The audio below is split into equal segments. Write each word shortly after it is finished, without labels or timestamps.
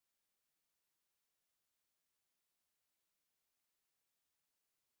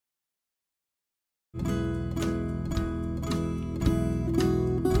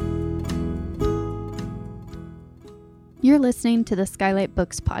You're listening to the Skylight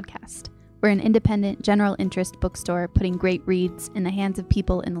Books podcast. We're an independent, general interest bookstore putting great reads in the hands of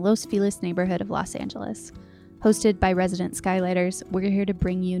people in the Los Feliz neighborhood of Los Angeles. Hosted by resident Skylighters, we're here to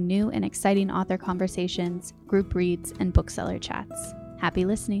bring you new and exciting author conversations, group reads, and bookseller chats. Happy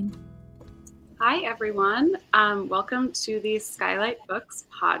listening. Hi, everyone. Welcome to the Skylight Books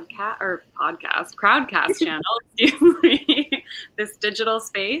crowdcast channel, excuse me, this digital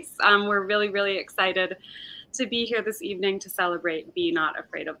space. We're really excited to be here this evening to celebrate Be Not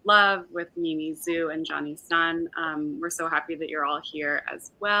Afraid of Love with Mimi Zhu and Johnny Sun. We're so happy that you're all here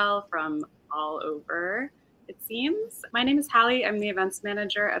as well from all over, it seems. My name is Hallie. I'm the events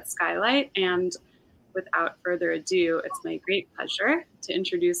manager at Skylight, and without further ado, it's my great pleasure to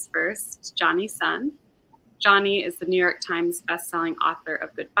introduce first Johnny Sun. Johnny is the New York Times bestselling author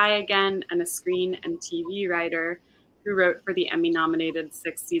of Goodbye Again and a screen and TV writer who wrote for the Emmy-nominated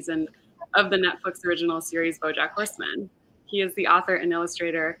 6th season of the Netflix original series BoJack Horseman. He is the author and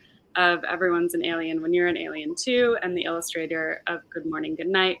illustrator of Everyone's an Alien When You're an Alien Too, and the illustrator of Good Morning, Good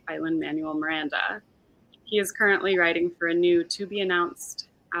Night by Lin-Manuel Miranda. He is currently writing for a new to-be-announced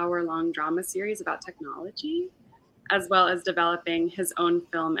hour-long drama series about technology, as well as developing his own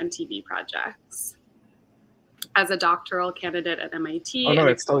film and TV projects. As a doctoral candidate at MIT. Oh no,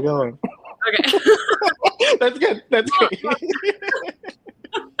 it's still going. Okay. That's good. That's great.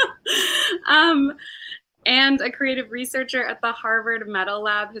 And a creative researcher at the Harvard Metal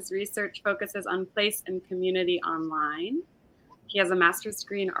Lab. His research focuses on place and community online. He has a master's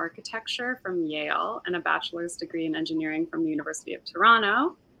degree in architecture from Yale and a bachelor's degree in engineering from the University of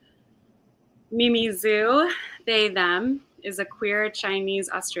Toronto. Mimi Zhu, they, them, is a queer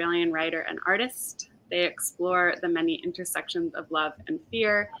Chinese-Australian writer and artist. They explore the many intersections of love and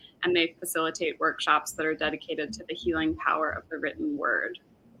fear, and they facilitate workshops that are dedicated to the healing power of the written word.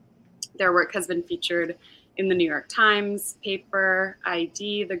 Their work has been featured in the New York Times, Paper,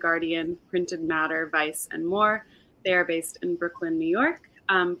 ID, The Guardian, Printed Matter, Vice, and more. They are based in Brooklyn, New York.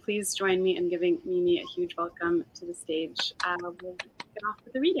 Please join me in giving Mimi a huge welcome to the stage. We'll get off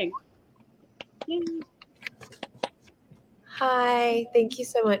with the reading. Yay. Hi, thank you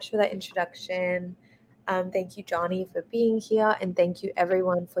so much for that introduction. Thank you, Johnny, for being here, and thank you,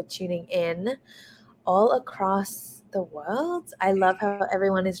 everyone, for tuning in all across the world. I love how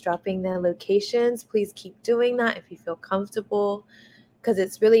everyone is dropping their locations. Please keep doing that if you feel comfortable, because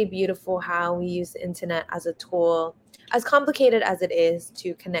it's really beautiful how we use the internet as a tool, as complicated as it is,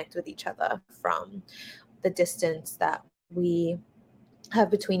 to connect with each other from the distance that we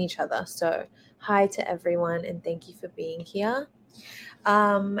have between each other. So hi to everyone, and thank you for being here.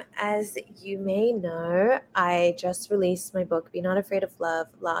 As you may know, I just released my book, Be Not Afraid of Love,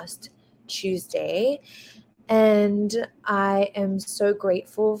 last Tuesday. And I am so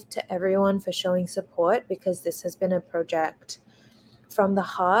grateful to everyone for showing support, because this has been a project from the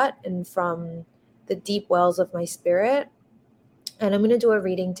heart and from the deep wells of my spirit. And I'm going to do a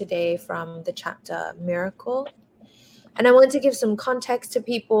reading today from the chapter Miracle. And I want to give some context to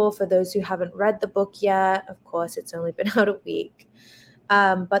people for those who haven't read the book yet. Of course, it's only been out a week.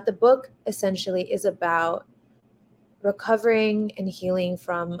 But the book essentially is about recovering and healing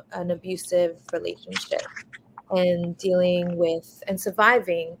from an abusive relationship and dealing with and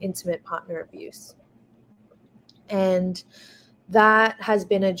surviving intimate partner abuse. And that has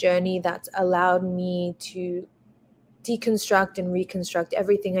been a journey that's allowed me to deconstruct and reconstruct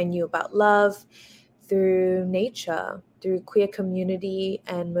everything I knew about love through nature, through queer community,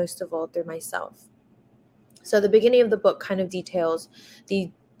 and most of all, through myself. So the beginning of the book kind of details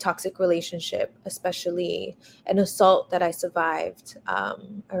the toxic relationship, especially an assault that I survived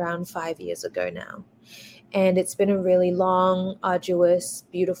around 5 years ago now. And it's been a really long, arduous,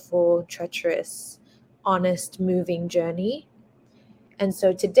 beautiful, treacherous, honest, moving journey. And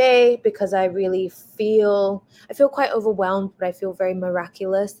so today, because I feel quite overwhelmed, but I feel very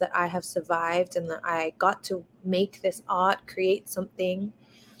miraculous that I have survived and that I got to make this art, create something.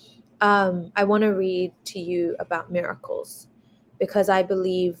 I want to read to you about miracles, because I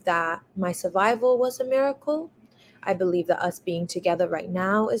believe that my survival was a miracle. I believe that us being together right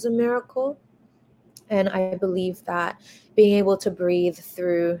now is a miracle. And I believe that being able to breathe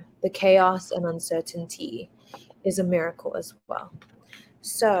through the chaos and uncertainty is a miracle as well.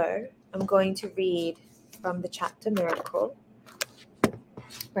 So I'm going to read from the chapter Miracle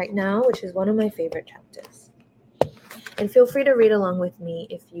right now, which is one of my favorite chapters. And feel free to read along with me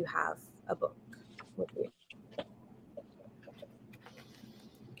if you have a book with you.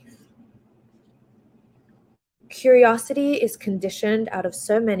 Curiosity is conditioned out of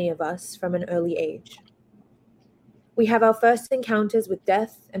so many of us from an early age. We have our first encounters with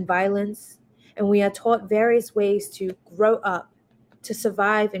death and violence, and we are taught various ways to grow up, to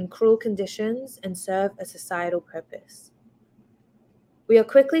survive in cruel conditions and serve a societal purpose. We are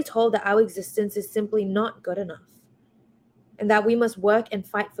quickly told that our existence is simply not good enough, and that we must work and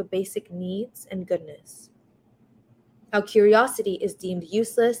fight for basic needs and goodness. Our curiosity is deemed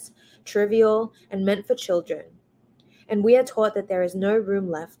useless, trivial, and meant for children, and we are taught that there is no room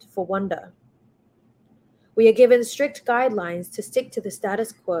left for wonder. We are given strict guidelines to stick to the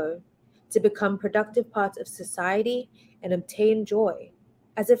status quo, to become productive parts of society and obtain joy,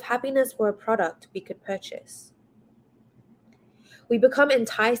 as if happiness were a product we could purchase. We become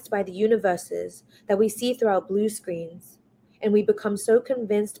enticed by the universes that we see through our blue screens, and we become so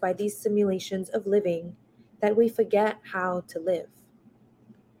convinced by these simulations of living that we forget how to live.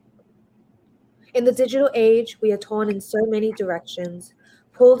 In the digital age, we are torn in so many directions,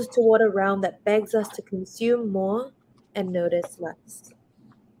 pulled toward a realm that begs us to consume more and notice less.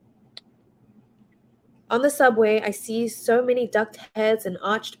 On the subway, I see so many ducked heads and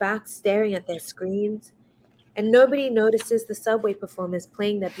arched backs staring at their screens, and nobody notices the subway performers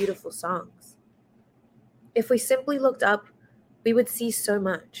playing their beautiful songs. If we simply looked up, we would see so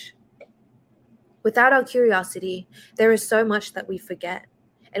much. Without our curiosity, there is so much that we forget,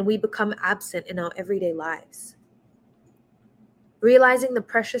 and we become absent in our everyday lives. Realizing the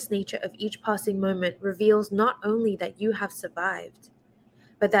precious nature of each passing moment reveals not only that you have survived,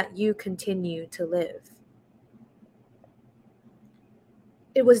 but that you continue to live.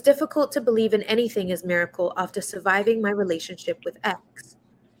 It was difficult to believe in anything as miracle after surviving my relationship with X.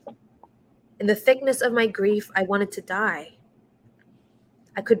 In the thickness of my grief, I wanted to die.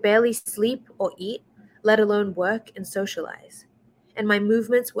 I could barely sleep or eat, let alone work and socialize, and my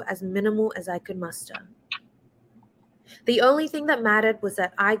movements were as minimal as I could muster. The only thing that mattered was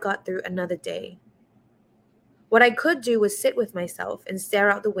that I got through another day. What I could do was sit with myself and stare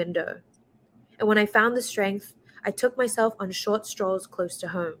out the window, and when I found the strength, I took myself on short strolls close to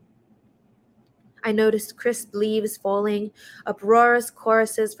home. I noticed crisp leaves falling, uproarious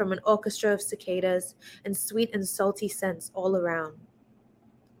choruses from an orchestra of cicadas, and sweet and salty scents all around.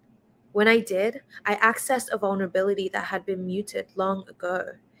 When I did, I accessed a vulnerability that had been muted long ago,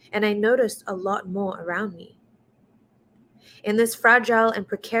 and I noticed a lot more around me. In this fragile and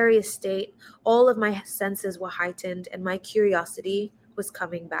precarious state, all of my senses were heightened and my curiosity was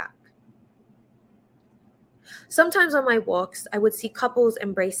coming back. Sometimes on my walks, I would see couples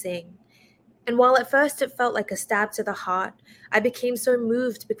embracing, and while at first it felt like a stab to the heart, I became so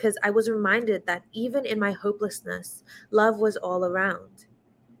moved because I was reminded that even in my hopelessness, love was all around.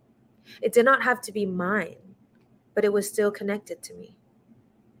 It did not have to be mine, but it was still connected to me.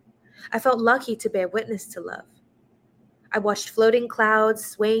 I felt lucky to bear witness to love. I watched floating clouds,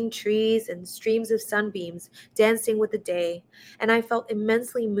 swaying trees, and streams of sunbeams dancing with the day, and I felt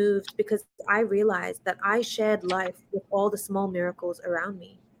immensely moved because I realized that I shared life with all the small miracles around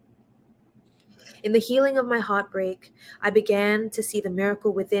me. In the healing of my heartbreak, I began to see the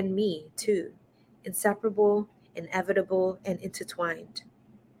miracle within me, too, inseparable, inevitable, and intertwined.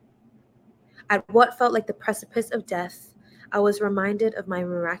 At what felt like the precipice of death, I was reminded of my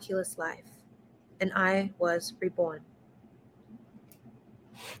miraculous life, and I was reborn.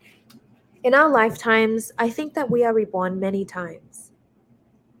 In our lifetimes, I think that we are reborn many times.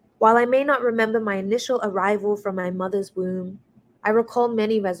 While I may not remember my initial arrival from my mother's womb, I recall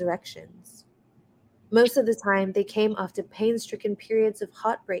many resurrections. Most of the time, they came after pain-stricken periods of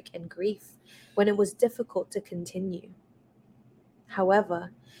heartbreak and grief, when it was difficult to continue.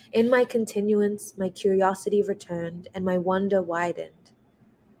 However, in my continuance, my curiosity returned and my wonder widened.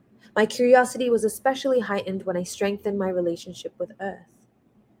 My curiosity was especially heightened when I strengthened my relationship with Earth.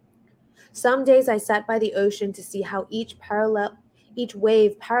 Some days I sat by the ocean to see how each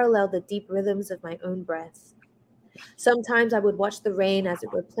wave paralleled the deep rhythms of my own breath. Sometimes I would watch the rain as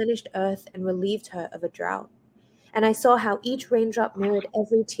it replenished Earth and relieved her of a drought, and I saw how each raindrop mirrored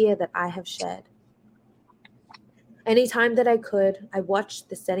every tear that I have shed. Any time that I could, I watched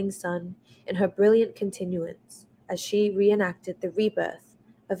the setting sun in her brilliant continuance as she reenacted the rebirth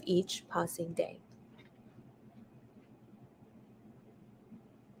of each passing day.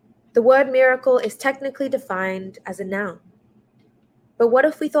 The word miracle is technically defined as a noun. But what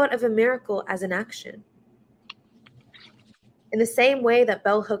if we thought of a miracle as an action? In the same way that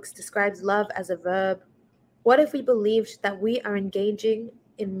bell hooks describes love as a verb, what if we believed that we are engaging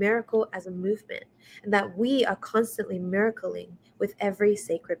in miracle as a movement and that we are constantly miracling with every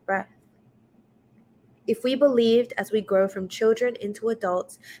sacred breath? If we believed as we grow from children into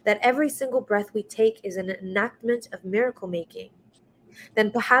adults that every single breath we take is an enactment of miracle making,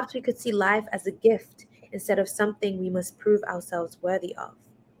 then perhaps we could see life as a gift instead of something we must prove ourselves worthy of.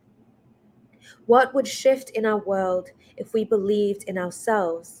 What would shift in our world if we believed in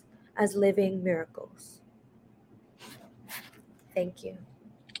ourselves as living miracles? Thank you.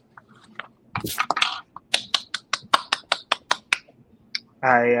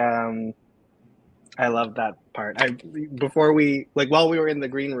 I love that part. While we were in the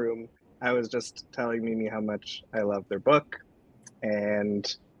green room, I was just telling Mimi how much I love their book,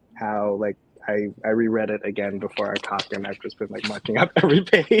 and how I reread it again before our talk, and I've just been marking up every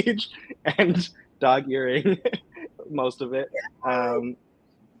page and dog earing most of it.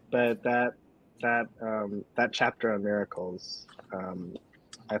 But that chapter on miracles,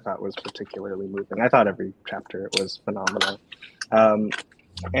 I thought was particularly moving. I thought every chapter was phenomenal.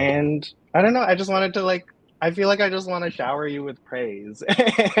 And I don't know, I just wanted to I feel like I just want to shower you with praise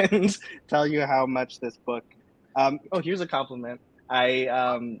and tell you how much this book. Here's a compliment.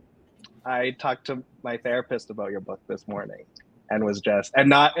 I talked to my therapist about your book this morning, and was just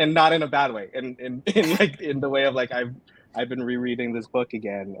not in a bad way, in the way of I've been rereading this book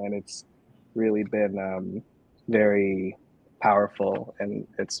again, and it's really been very powerful, and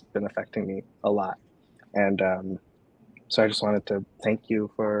it's been affecting me a lot. And so I just wanted to thank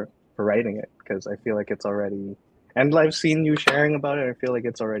you for writing it, because I feel like it's already, and I've seen you sharing about it, I feel like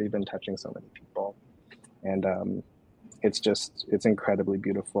it's already been touching so many people. And it's incredibly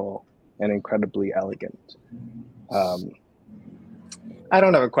beautiful and incredibly elegant. I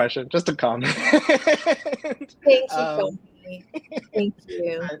don't have a question, just a comment. Thank you, Tony. Thank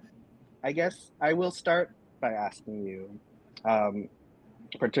you. I guess I will start by asking you,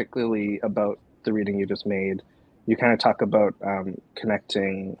 particularly about the reading you just made. You kind of talk about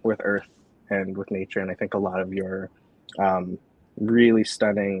connecting with Earth and with nature, and I think a lot of your really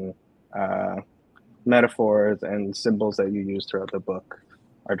stunning metaphors and symbols that you use throughout the book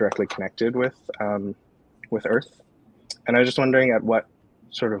are directly connected with Earth. And I was just wondering at what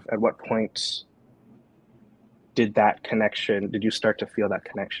point did you start to feel that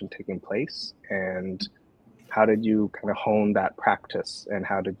connection taking place, and how did you kind of hone that practice, and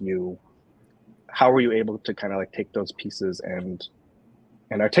how were you able to kind of take those pieces and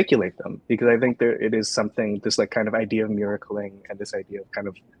articulate them? Because I think it is something, this kind of idea of miracling, and this idea of kind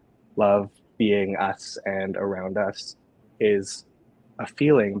of love being us and around us is a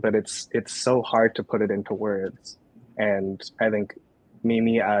feeling, but it's so hard to put it into words. And I think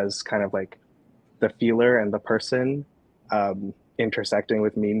Mimi, as kind of the feeler and the person, intersecting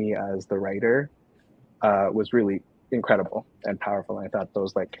with Mimi as the writer, was really incredible and powerful. And I thought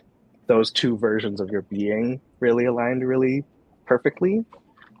those two versions of your being really aligned really perfectly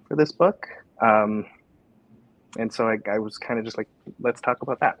for this book. And so I was kind of just let's talk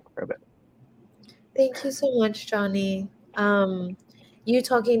about that for a bit. Thank you so much, Johnny. You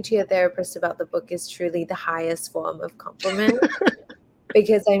talking to your therapist about the book is truly the highest form of compliment,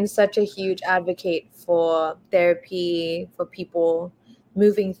 because I'm such a huge advocate for therapy, for people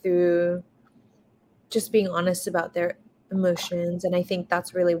moving through just being honest about their emotions. And I think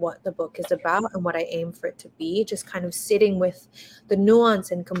that's really what the book is about, and what I aim for it to be, just kind of sitting with the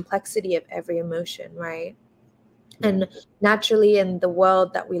nuance and complexity of every emotion, right? And naturally, in the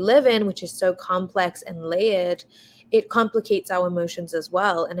world that we live in, which is so complex and layered, it complicates our emotions as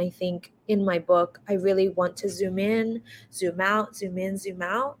well. And I think in my book, I really want to zoom in, zoom out, zoom in, zoom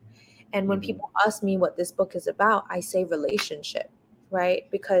out. And when people ask me what this book is about, I say relationship, right?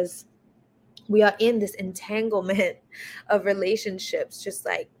 Because we are in this entanglement of relationships, just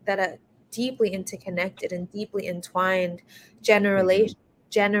that are deeply interconnected and deeply entwined, generationally.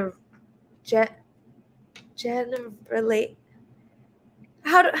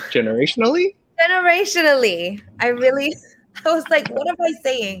 I was like, what am I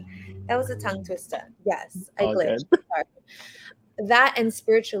saying? That was a tongue twister. Yes, I glitched. That, and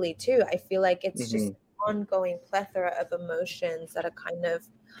spiritually too. I feel like it's just an ongoing plethora of emotions that are kind of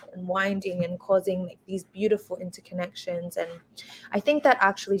unwinding and causing these beautiful interconnections. And I think that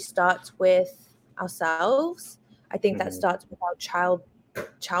actually starts with ourselves. I think that starts with our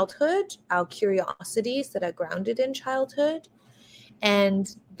childhood, our curiosities that are grounded in childhood,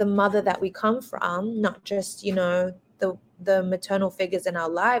 and the mother that we come from, not just, the maternal figures in our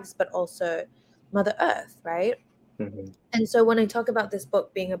lives, but also Mother Earth, right? And so when I talk about this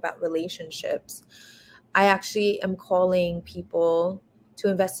book being about relationships, I actually am calling people to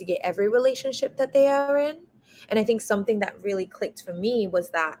investigate every relationship that they are in. And I think something that really clicked for me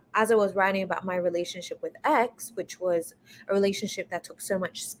was that as I was writing about my relationship with X, which was a relationship that took so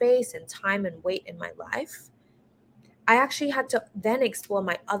much space and time and weight in my life, I actually had to then explore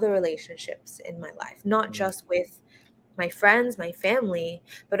my other relationships in my life, not just with my friends, my family,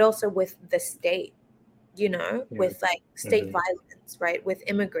 but also with the state, with state violence, right? With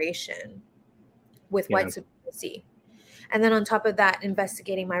immigration, with white supremacy. And then on top of that,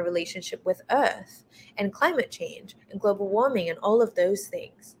 investigating my relationship with Earth and climate change and global warming and all of those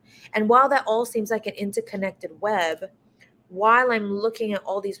things. And while that all seems like an interconnected web, while I'm looking at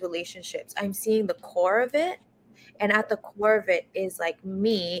all these relationships, I'm seeing the core of it. And at the core of it is like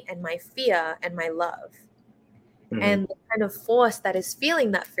me and my fear and my love. Mm-hmm. And the kind of force that is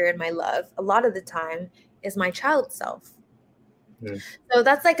feeling that fear and my love a lot of the time is my child self. Mm-hmm. So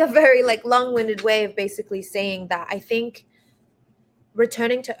that's like a very like long-winded way of basically saying that I think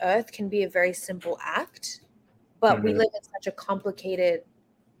returning to Earth can be a very simple act, but mm-hmm. we live in such a complicated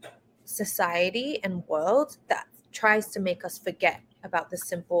society and world that tries to make us forget about the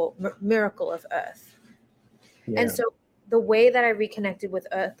simple miracle of Earth. Yeah. And so the way that I reconnected with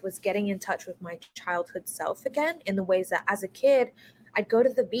Earth was getting in touch with my childhood self again, in the ways that as a kid, I'd go to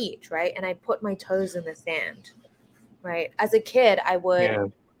the beach, right? And I'd put my toes in the sand, right? As a kid, I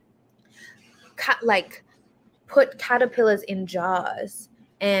would put caterpillars in jars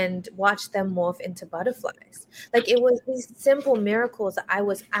and watch them morph into butterflies. Like it was these simple miracles that I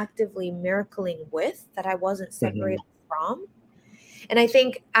was actively miracling with, that I wasn't separated mm-hmm. from. And I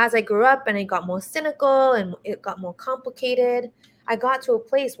think as I grew up and I got more cynical and it got more complicated, I got to a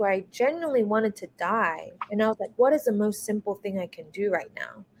place where I genuinely wanted to die. And I was like, what is the most simple thing I can do right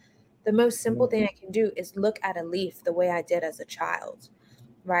now? The most simple thing I can do is look at a leaf the way I did as a child,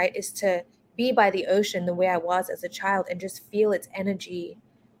 right? Is to be by the ocean the way I was as a child and just feel its energy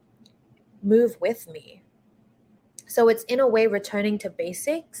move with me. So it's in a way returning to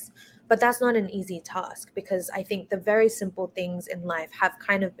basics, but that's not an easy task because I think the very simple things in life have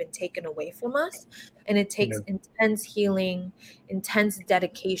kind of been taken away from us. And it takes intense healing, intense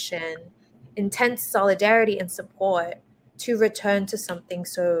dedication, intense solidarity and support to return to something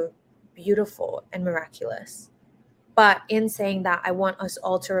so beautiful and miraculous. But in saying that, I want us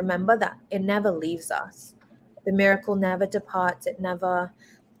all to remember that it never leaves us. The miracle never departs. It never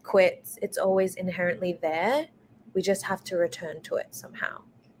quits. It's always inherently there. We just have to return to it somehow.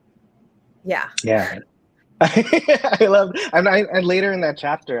 Yeah. I love, and later in that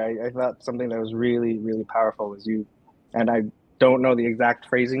chapter, I thought something that was really, really powerful was you, and I don't know the exact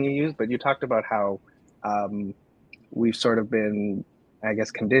phrasing you used, but you talked about how we've sort of been, I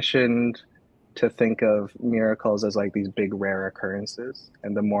guess, conditioned to think of miracles as like these big rare occurrences.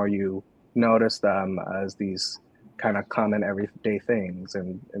 And the more you notice them as these kind of common everyday things,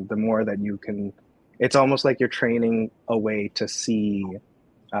 and the more that you can, it's almost like you're training a way to see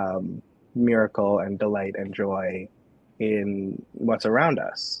miracle and delight and joy in what's around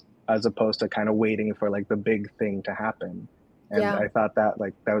us, as opposed to kind of waiting for like the big thing to happen. And I thought that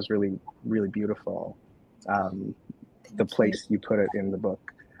like that was really, really beautiful. The place you put it in the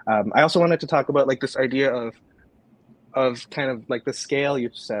book. I also wanted to talk about like this idea of kind of like the scale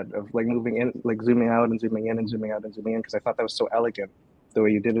you said of like moving in, like zooming out and zooming in and zooming out and zooming in, because I thought that was so elegant the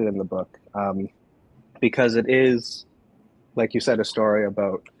way you did it in the book. Because it is, like you said, a story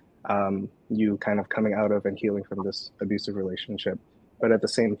about you kind of coming out of and healing from this abusive relationship, but at the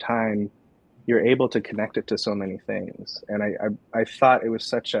same time, you're able to connect it to so many things. And I thought it was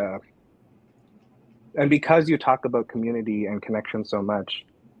such a, and because you talk about community and connection so much,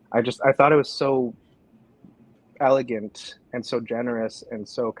 I thought it was so elegant and so generous and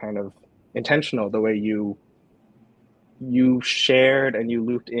so kind of intentional the way you shared and you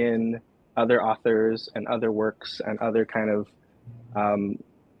looped in other authors and other works and other kind of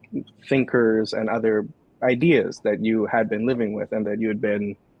thinkers and other ideas that you had been living with, and that you had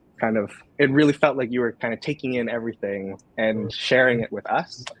been kind of, it really felt like you were kind of taking in everything and sharing it with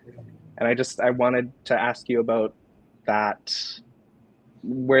us. And I wanted to ask you about that,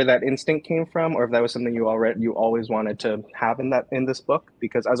 where that instinct came from, or if that was something you always wanted to have in this book.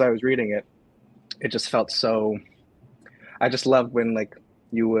 Because as I was reading it, it just felt so, I just loved when like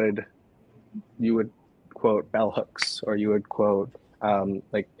you would quote bell hooks, or you would quote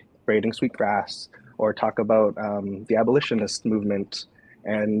like braiding sweetgrass, or talk about the abolitionist movement,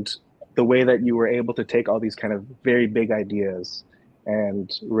 and the way that you were able to take all these kind of very big ideas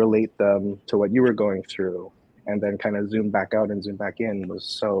and relate them to what you were going through, and then kind of zoom back out and zoom back in was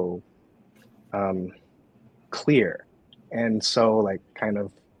so clear. And so like kind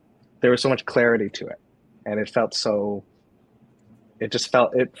of, there was so much clarity to it, and it felt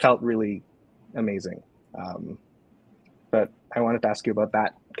really amazing. But I wanted to ask you about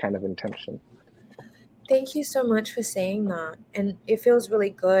that kind of intention. Thank you so much for saying that. And it feels really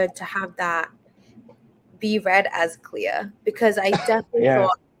good to have that be read as clear, because I definitely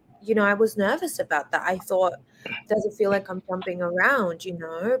thought, I was nervous about that. I thought, does it feel like I'm jumping around,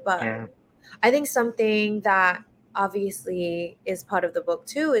 but I think something that obviously is part of the book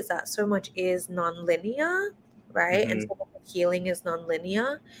too, is that so much is non-linear, right? And so much of healing is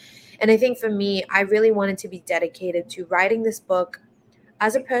non-linear. And I think for me, I really wanted to be dedicated to writing this book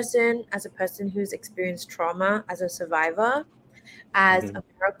as a person who's experienced trauma, as a survivor, as a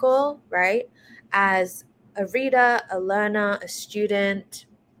miracle, right? As a reader, a learner, a student,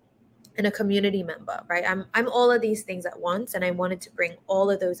 and a community member, right? I'm all of these things at once, and I wanted to bring all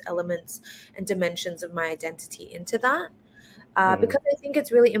of those elements and dimensions of my identity into that. Because I think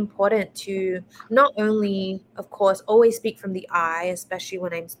it's really important to not only, of course, always speak from the I, especially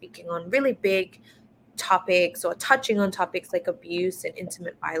when I'm speaking on really big topics or touching on topics like abuse and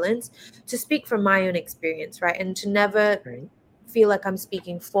intimate violence, to speak from my own experience, right? And to never feel like I'm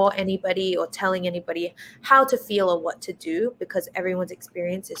speaking for anybody or telling anybody how to feel or what to do, because everyone's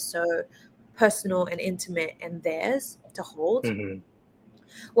experience is so personal and intimate and theirs to hold.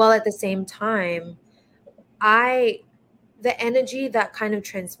 While at the same time, the energy that kind of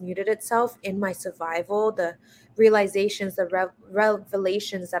transmuted itself in my survival, the realizations, the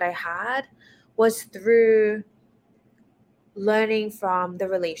revelations that I had, was through learning from the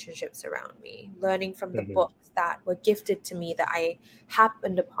relationships around me, learning from the books that were gifted to me, that I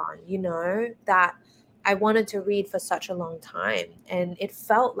happened upon, that I wanted to read for such a long time. And it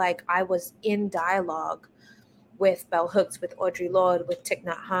felt like I was in dialogue with Bell Hooks, with Audre Lorde, with Thich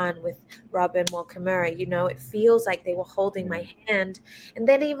Nhat Hanh, with Robin Wall Kimmerer. It feels like they were holding my hand, and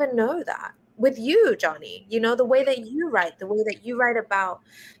they didn't even know that. With you, Johnny, the way that you write about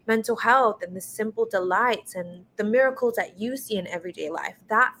mental health and the simple delights and the miracles that you see in everyday life,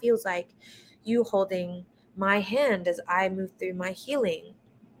 that feels like you holding my hand as I move through my healing.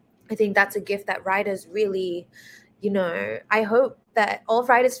 I think that's a gift that writers really, I hope that all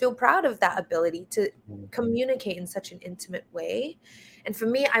writers feel proud of that ability to communicate in such an intimate way. And for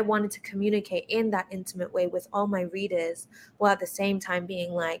me, I wanted to communicate in that intimate way with all my readers, while at the same time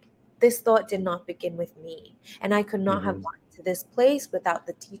being like, this thought did not begin with me. And I could not have gotten to this place without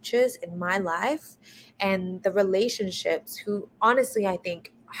the teachers in my life and the relationships who, honestly, I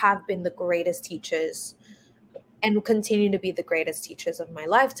think have been the greatest teachers and will continue to be the greatest teachers of my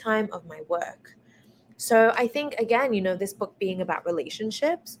lifetime, of my work. So I think, again, this book being about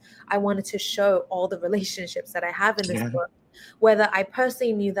relationships, I wanted to show all the relationships that I have in this book. Whether I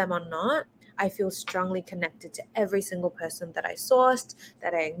personally knew them or not, I feel strongly connected to every single person that I sourced,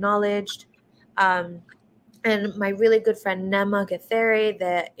 that I acknowledged. And my really good friend, Nema Gethere,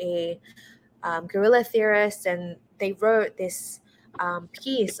 they're a guerrilla theorist, and they wrote this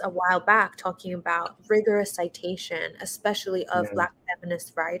piece a while back talking about rigorous citation, especially of Black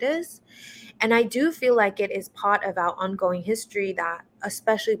feminist writers. And I do feel like it is part of our ongoing history that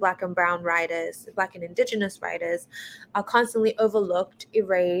especially Black and brown writers, Black and Indigenous writers, are constantly overlooked,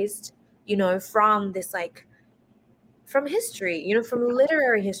 erased, from this, from history, from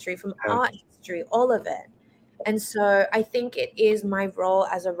literary history, from art history, all of it. And so I think it is my role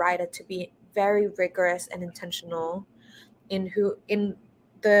as a writer to be very rigorous and intentional in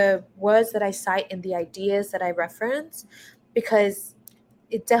the words that I cite and the ideas that I reference, because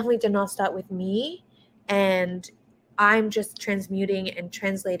it definitely did not start with me, and I'm just transmuting and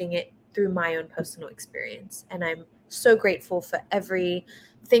translating it through my own personal experience. And I'm so grateful for every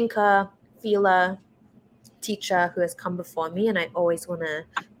thinker, feeler, teacher who has come before me, and I always want to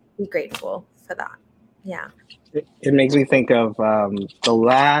be grateful for that. Yeah. It makes me think of the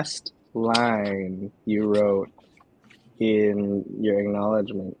last line you wrote in your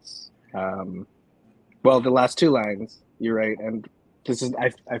acknowledgements. Well, the last two lines you write, and this is,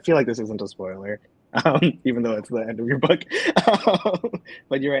 I feel like this isn't a spoiler, even though it's the end of your book.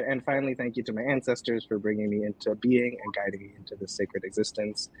 But you're right. And finally, thank you to my ancestors for bringing me into being and guiding me into this sacred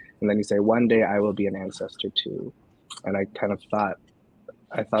existence. And then you say, one day I will be an ancestor too. And I kind of thought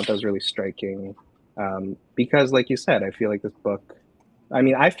that was really striking, because, like you said, I feel like this book,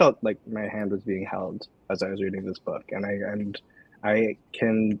 I felt like my hand was being held as I was reading this book, and I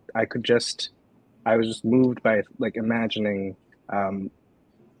was just moved by imagining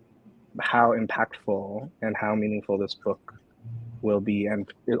how impactful and how meaningful this book will be,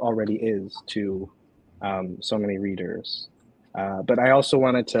 and it already is, to so many readers. But I also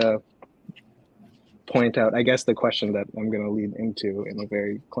wanted to point out, I guess the question that I'm going to lead into in a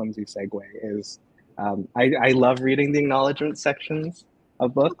very clumsy segue is, I love reading the acknowledgement sections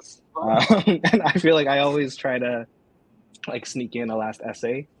of books, and I feel like I always try to sneak in a last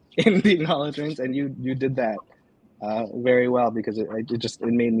essay in the acknowledgements, and you did that very well, because it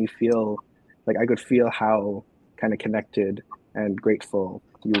made me feel like I could feel how kind of connected and grateful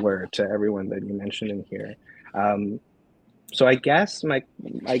you were to everyone that you mentioned in here. So I guess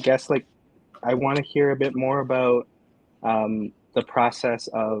I want to hear a bit more about the process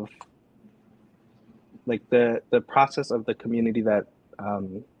of like the process of the community that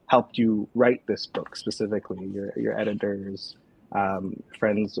helped you write this book specifically, your editors,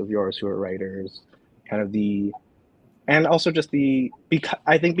 friends of yours who are writers, kind of and also just because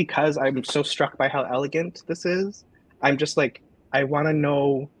I think because I'm so struck by how elegant this is, I'm just like, I want to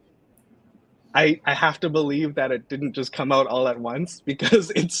know. I have to believe that it didn't just come out all at once,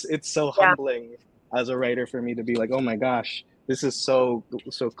 because it's so Yeah. humbling as a writer for me to be like, oh my gosh, this is so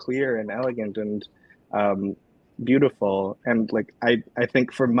clear and elegant and beautiful. And like I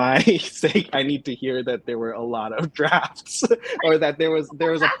think for my sake, I need to hear that there were a lot of drafts or that there was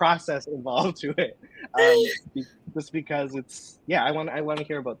a process involved to it. Just because I want to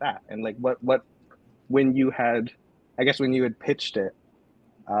hear about that, and like what when you had, I guess when you had pitched it,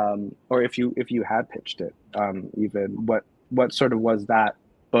 or if you had pitched it, even what sort of was that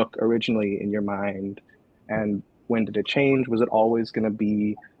book originally in your mind, and when did it change? Was it always going to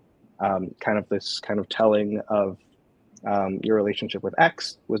be kind of this kind of telling of your relationship with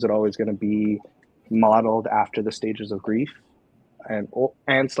X? Was it always going to be modeled after the stages of grief, or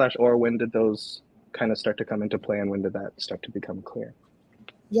when did those kind of start to come into play, and when did that start to become clear?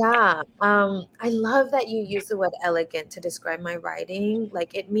 Yeah, I love that you use the word elegant to describe my writing.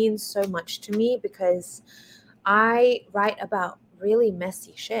 Like, it means so much to me because I write about really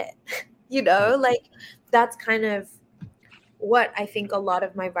messy shit. Like, that's kind of what I think a lot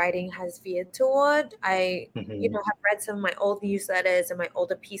of my writing has veered toward. I, have read some of my old newsletters and my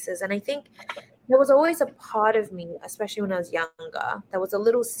older pieces, and I think there was always a part of me, especially when I was younger, that was a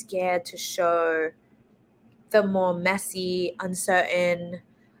little scared to show the more messy, uncertain,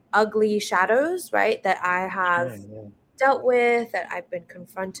 ugly shadows, right, that I have dealt with, that I've been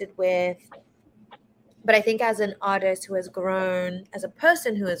confronted with. But I think as an artist who has grown, as a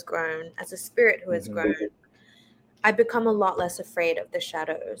person who has grown, as a spirit who has grown, I've become a lot less afraid of the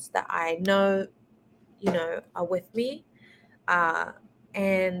shadows that I know, are with me.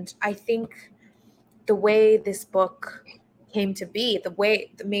 And I think the way this book came to be,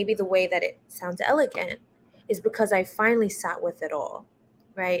 maybe the way that it sounds elegant, is because I finally sat with it all,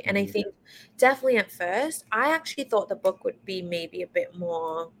 right? And I think definitely at first, I actually thought the book would be maybe a bit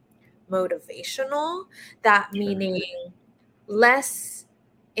more motivational, that meaning less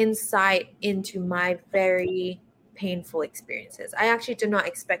insight into my very painful experiences. I actually did not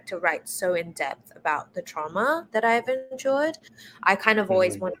expect to write so in depth about the trauma that I've endured. I kind of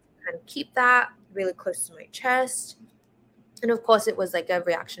always wanted to kind of keep that really close to my chest. And of course, it was like a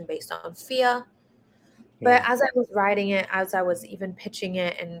reaction based on fear. But as I was writing it, as I was even pitching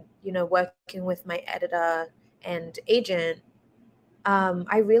it and, working with my editor and agent,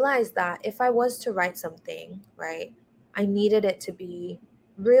 I realized that if I was to write something, right, I needed it to be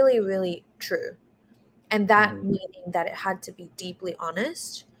really, really true. And that meaning that it had to be deeply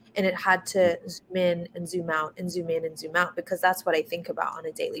honest, and it had to zoom in and zoom out and zoom in and zoom out, because that's what I think about on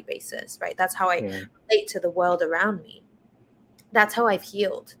a daily basis, right? That's how I relate to the world around me. That's how I've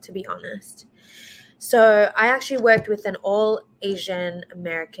healed, to be honest. So I actually worked with an all Asian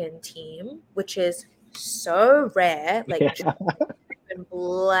American team, which is so rare. Like, I've been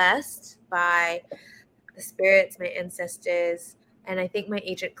blessed by the spirits, my ancestors, and I think my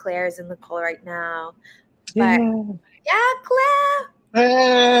agent Claire is in the call right now. But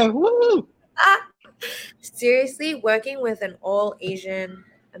Claire! Woo! Seriously, working with an all Asian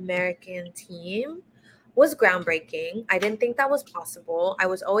American team was groundbreaking. I didn't think that was possible. I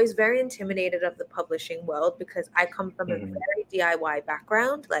was always very intimidated of the publishing world because I come from a very DIY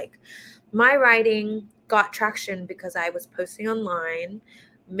background. Like, my writing got traction because I was posting online,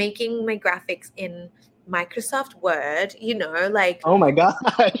 making my graphics in Microsoft Word, like, oh my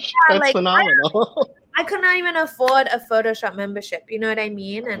gosh, that's phenomenal. I could not even afford a Photoshop membership, you know what I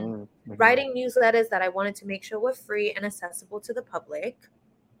mean? And writing newsletters that I wanted to make sure were free and accessible to the public.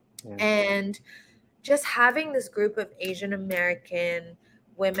 And just having this group of Asian American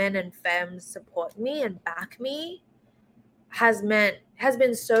women and femmes support me and back me has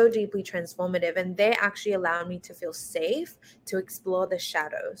been so deeply transformative. And they actually allowed me to feel safe to explore the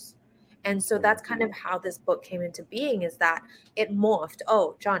shadows. And so that's kind of how this book came into being, is that it morphed.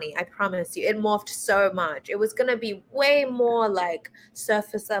 Oh, Johnny, I promise you, it morphed so much. It was going to be way more like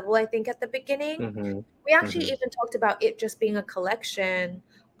surface level, I think, at the beginning. We actually even talked about it just being a collection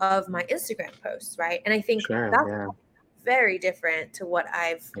of my Instagram posts, right? And I think that's very different to what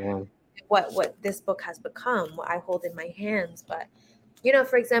what this book has become, what I hold in my hands. But,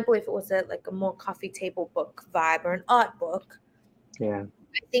 for example, if it was a more coffee table book vibe or an art book,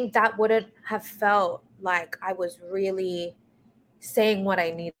 I think that wouldn't have felt like I was really saying what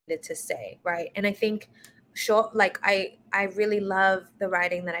I needed to say, right? And I think like I really love the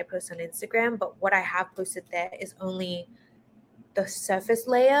writing that I post on Instagram, but what I have posted there is only the surface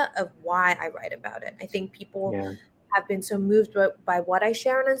layer of why I write about it. I think people have been so moved by what I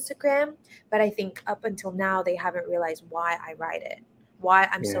share on Instagram, but I think up until now they haven't realized why I write it, why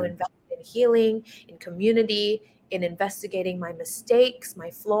I'm so invested in healing, in community, in investigating my mistakes, my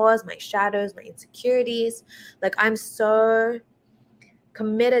flaws, my shadows, my insecurities. Like, I'm so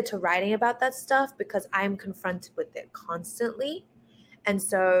committed to writing about that stuff because I'm confronted with it constantly. And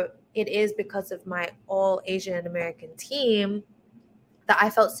so it is because of my all Asian American team that I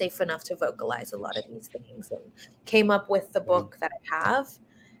felt safe enough to vocalize a lot of these things and came up with the book that I have.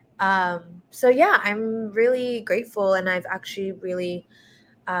 So yeah, I'm really grateful, and I've actually really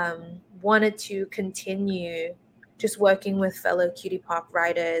wanted to continue just working with fellow Cutie Pop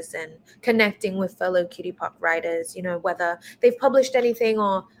writers and connecting with fellow Cutie Pop writers, you know, whether they've published anything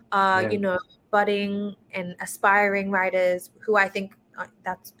or, you know, budding and aspiring writers who I think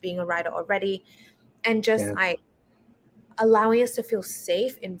that's being a writer already. And just allowing us to feel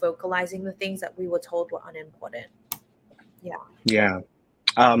safe in vocalizing the things that we were told were unimportant.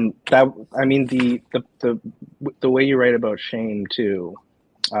 That, I mean, the way you write about shame too,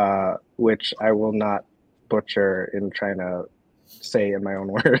 which I will not butcher in trying to say in my own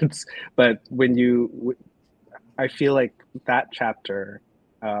words, but I feel like that chapter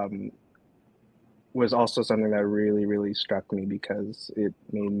was also something that really, really struck me, because it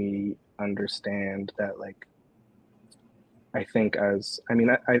made me understand that, like, I think I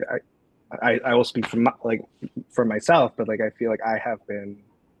will speak for myself, but like, I feel like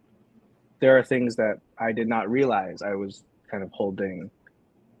there are things that I did not realize I was kind of holding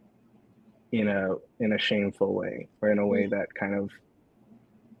in a shameful way, or in a way that kind of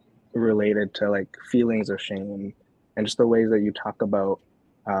related to like feelings of shame, and just the ways that you talk about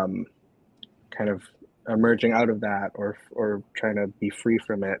kind of emerging out of that, or trying to be free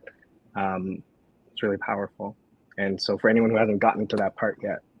from it. It's really powerful. And so for anyone who hasn't gotten to that part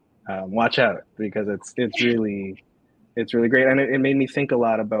yet, watch out, because it's really great. And it made me think a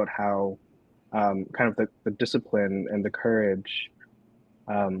lot about how kind of the discipline and the courage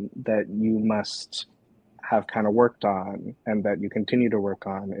that you must have kind of worked on, and that you continue to work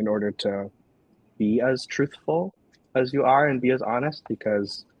on, in order to be as truthful as you are and be as honest.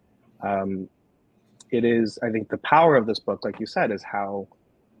 Because it is, I think, the power of this book, like you said, is how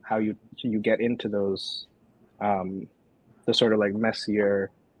you get into those the sort of like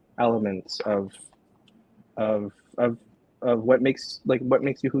messier elements of what makes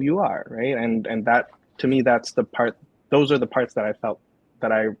you who you are, right? And that, to me, those are the parts that I felt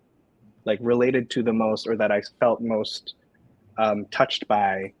that I like related to the most, or that I felt most touched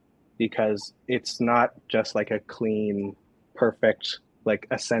by, because it's not just like a clean, perfect, like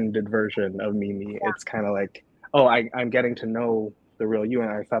ascended version of Mimi. It's kind of like, oh, I'm getting to know the real you,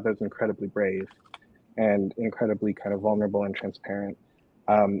 and I thought that was incredibly brave and incredibly kind of vulnerable and transparent.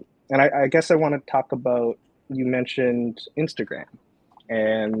 And I guess I want to talk about, you mentioned Instagram,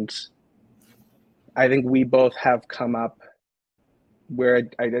 and I think we both have come up where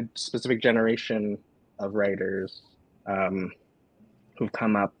a specific generation of writers who've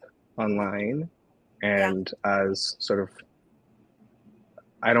come up online, and as sort of,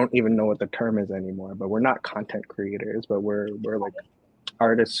 I don't even know what the term is anymore, but we're not content creators, but we're like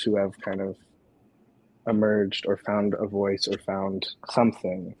artists who have kind of emerged, or found a voice, or found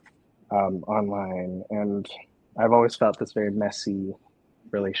something online. And I've always felt this very messy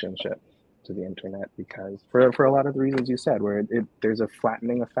relationship to the internet, because for a lot of the reasons you said, where there's a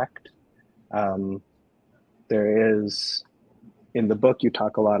flattening effect. There is, in the book, you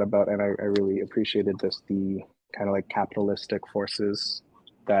talk a lot about, and I really appreciated this, the kind of like capitalistic forces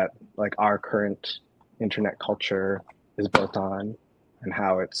that like our current internet culture is built on, and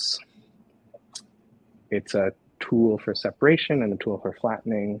how it's a tool for separation and a tool for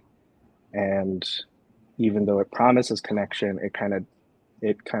flattening. And even though it promises connection, it kind of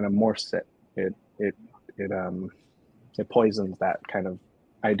morphs it. It poisons that kind of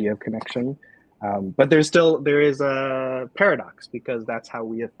idea of connection. But there is a paradox, because that's how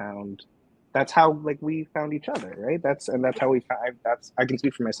we found each other, right? That's how we found, I can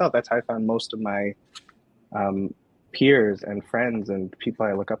speak for myself. That's how I found most of my peers and friends and people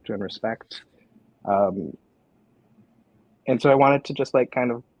I look up to and respect. And so I wanted to just like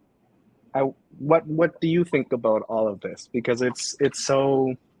kind of, what do you think about all of this? Because it's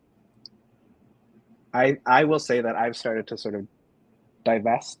so, I will say that I've started to sort of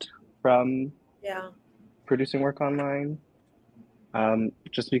divest from producing work online,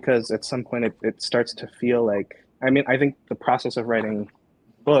 just because at some point it starts to feel like I mean, I think the process of writing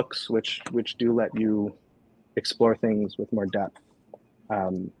books, which do let you explore things with more depth,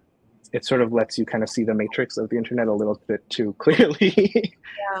 it sort of lets you kind of see the matrix of the internet a little bit too clearly.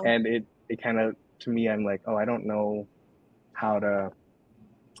 Yeah. And it kind of, to me, I'm like, oh, I don't know how to,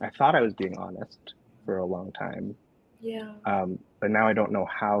 I thought I was being honest for a long time. Yeah. But now I don't know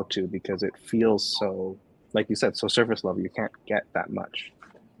how to, because it feels so, like you said, so surface level. You can't get that much.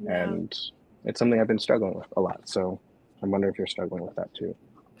 Yeah. And it's something I've been struggling with a lot. So I wonder if you're struggling with that too.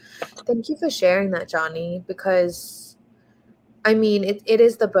 Thank you for sharing that, Johnny, because I mean, it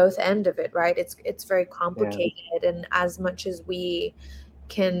is the both end of it, right? It's very complicated. And as much as we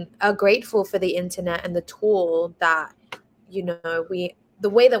are grateful for the internet and the tool that, you know, the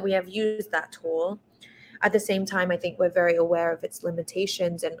way that we have used that tool, at the same time, I think we're very aware of its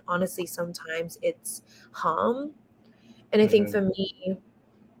limitations and honestly, sometimes its harm. And I think for me,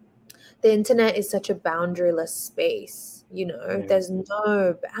 the internet is such a boundaryless space. You know, there's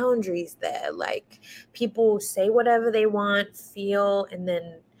no boundaries there. Like, people say whatever they want, feel, and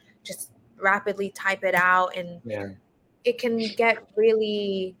then just rapidly type it out. And it can get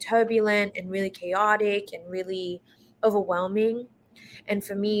really turbulent and really chaotic and really overwhelming. And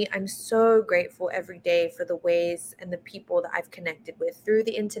for me, I'm so grateful every day for the ways and the people that I've connected with through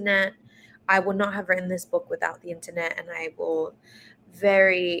the internet. I would not have written this book without the internet, and I will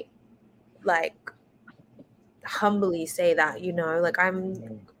very, like, humbly say that, you know, like,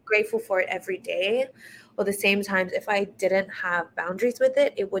 I'm grateful for it every day. At the same time, if I didn't have boundaries with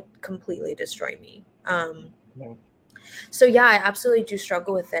it, it would completely destroy me. So yeah, I absolutely do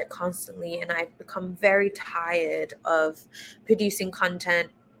struggle with it constantly, and I've become very tired of producing content,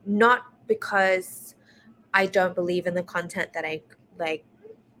 not because I don't believe in the content that I like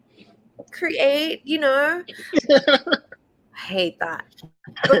create, you know. I hate that.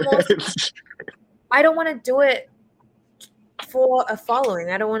 But mostly, I don't want to do it for a following.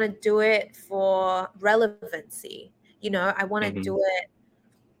 I don't want to do it for relevancy. You know, I want to do it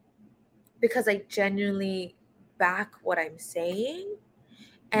because I genuinely back what I'm saying.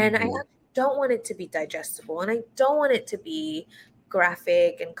 And I don't want it to be digestible, and I don't want it to be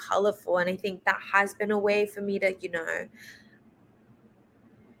graphic and colorful. And I think that has been a way for me to, you know,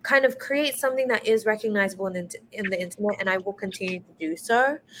 kind of create something that is recognizable in the internet, and I will continue to do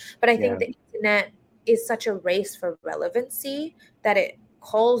so. But I think the internet is such a race for relevancy that it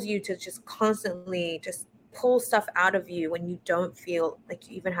calls you to just constantly just pull stuff out of you when you don't feel like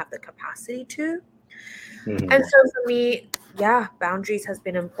you even have the capacity to. And so for me, yeah, boundaries has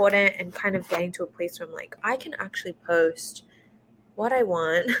been important, and kind of getting to a place where I'm like, I can actually post what I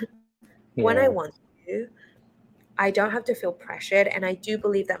want when I want to. I don't have to feel pressured. And I do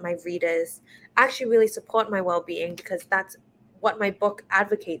believe that my readers actually really support my well-being, because that's what my book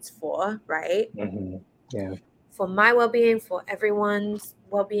advocates for, right? For my well-being, for everyone's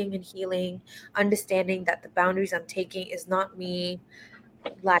well-being and healing, understanding that the boundaries I'm taking is not me,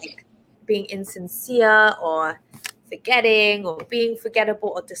 like, being insincere or forgetting or being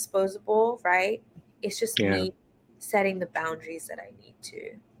forgettable or disposable, right? It's just me setting the boundaries that I need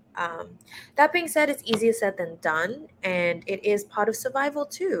to. That being said, it's easier said than done, and it is part of survival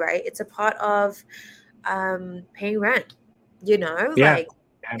too, right? It's a part of paying rent, you know,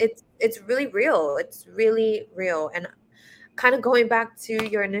 it's really real. It's really real. And kind of going back to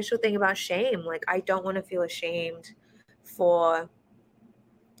your initial thing about shame, like, I don't want to feel ashamed for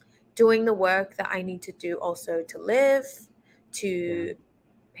doing the work that I need to do also to live, to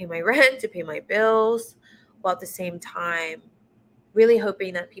pay my rent, to pay my bills, while at the same time really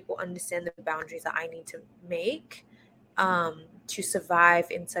hoping that people understand the boundaries that I need to make to survive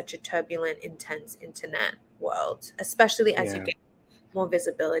in such a turbulent, intense internet world, especially as you get more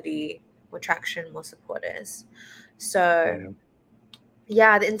visibility, more traction, more supporters. So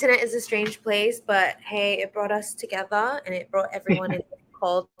yeah, the internet is a strange place, but hey, it brought us together, and it brought everyone in the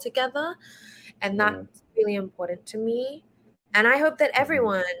call together. And that's really important to me. And I hope that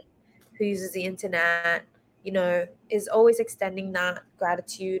everyone who uses the internet, you know, is always extending that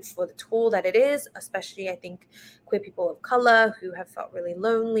gratitude for the tool that it is, especially, I think, queer people of color who have felt really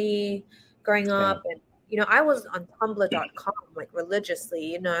lonely growing up. And, you know, I was on tumblr.com, like, religiously,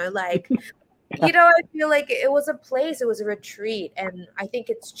 you know, like, you know, I feel like it was a place, it was a retreat. And I think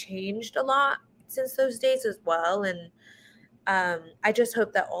it's changed a lot since those days as well. And I just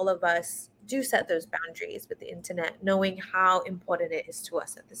hope that all of us do set those boundaries with the internet, knowing how important it is to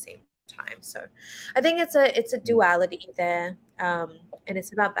us at the same time. So I think it's a duality there, and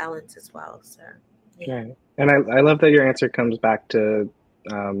it's about balance as well. So and I love that your answer comes back to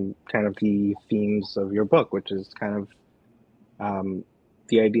kind of the themes of your book, which is kind of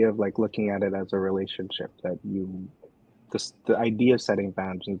the idea of like looking at it as a relationship, that the idea of setting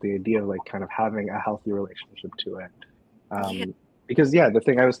boundaries and the idea of like kind of having a healthy relationship to it. Because the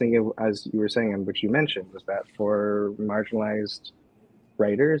thing I was thinking of, as you were saying, and which you mentioned, was that for marginalized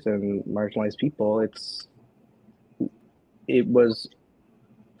writers and marginalized people, it was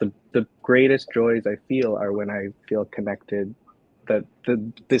the greatest joys I feel are when I feel connected, that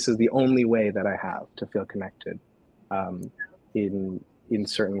this is the only way that I have to feel connected in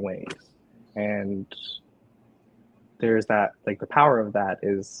certain ways. And there's that, like, the power of that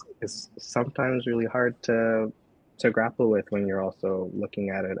is sometimes really hard to grapple with when you're also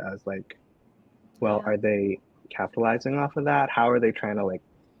looking at it as like, well, are they capitalizing off of that? How are they trying to, like,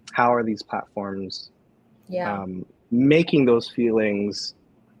 how are these platforms making those feelings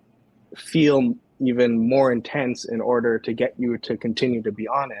feel even more intense in order to get you to continue to be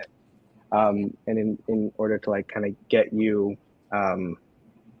on it, and in order to, like, kind of get you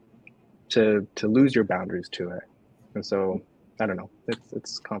to lose your boundaries to it. And so I don't know,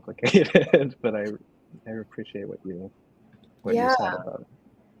 it's complicated, but I appreciate what you said about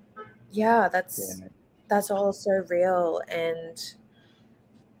it. Yeah, that's also real. And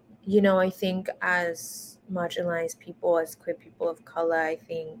I think as marginalized people, as queer people of color, I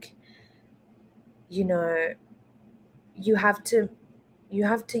think you have to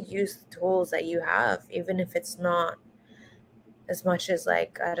use the tools that you have, even if it's not as much as,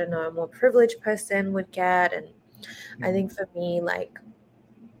 like, I don't know, a more privileged person would get. And I think for me, like,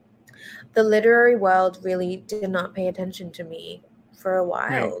 the literary world really did not pay attention to me for a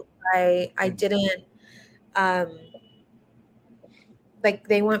while. I didn't like,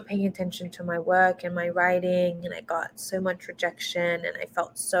 they weren't paying attention to my work and my writing, and I got so much rejection, and I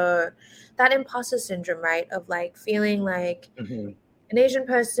felt that imposter syndrome, right, of like feeling like an Asian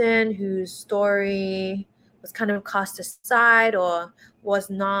person whose story was kind of cast aside or was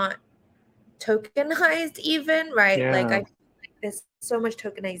not tokenized even, right? Like, there's so much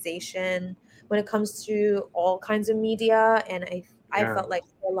tokenization when it comes to all kinds of media, and I felt like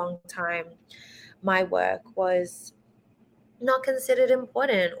for a long time my work was not considered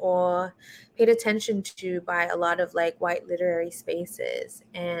important or paid attention to by a lot of, like, white literary spaces.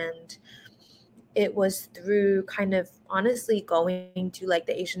 And it was through kind of honestly going to, like,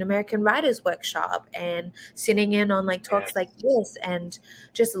 the Asian American Writers Workshop and sitting in on, like, talks like this, and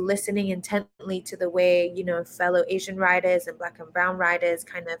just listening intently to the way, fellow Asian writers and Black and brown writers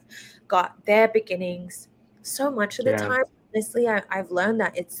kind of got their beginnings. So much of the time, honestly, I've learned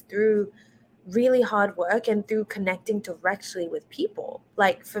that it's through really hard work and through connecting directly with people.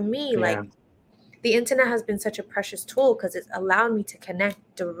 Like, for me, like, the internet has been such a precious tool because it's allowed me to connect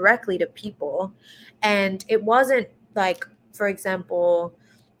directly to people. And it wasn't like, for example,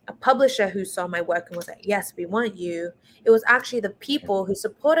 a publisher who saw my work and was like, yes, we want you. It was actually the people who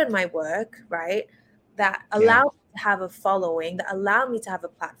supported my work, right, that allowed me to have a following, that allowed me to have a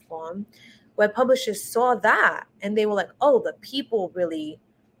platform, where publishers saw that and they were like, oh, the people really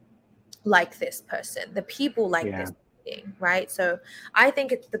like this person. The people like this thing, right? So I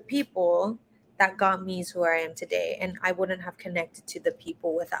think it's the people that got me to where I am today, and I wouldn't have connected to the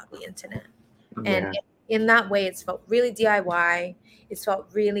people without the internet. And in that way, it's felt really DIY. It's felt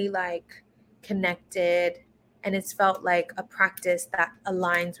really, like, connected, and it's felt like a practice that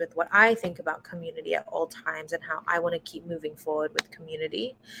aligns with what I think about community at all times and how I want to keep moving forward with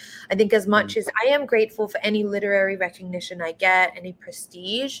community. I think as much as I am grateful for any literary recognition I get, any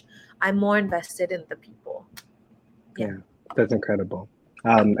prestige, I'm more invested in the people. Yeah, that's incredible.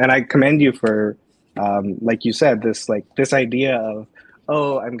 And I commend you for, like you said, this idea of,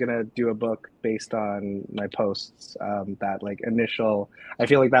 oh, I'm gonna do a book based on my posts. That, like, initial, I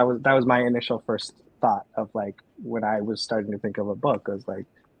feel like that was my initial first thought of, like, when I was starting to think of a book. I was like,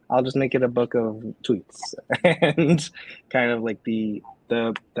 I'll just make it a book of tweets, and kind of like the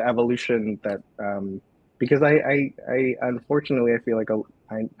evolution that, because I unfortunately I feel like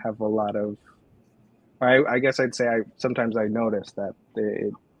I have a lot of, I guess I'd say sometimes I notice that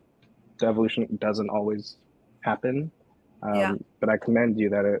the evolution doesn't always happen. But I commend you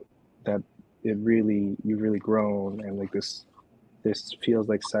that you've really grown, and, like, this feels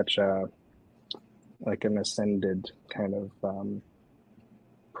like such a, like, an ascended kind of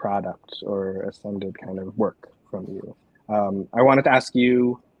product or ascended kind of work from you. I wanted to ask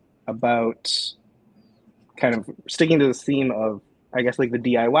you about, kind of sticking to this theme of, I guess, like, the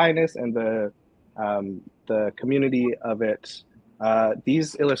DIY-ness and the community of it.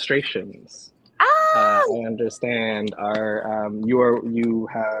 These illustrations, I understand, are you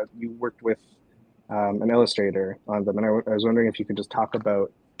worked with an illustrator on them, and I was wondering if you could just talk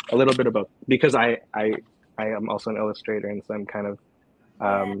about a little bit about, because I am also an illustrator, and so I'm kind of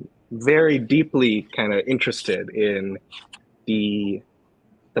very deeply kind of interested in the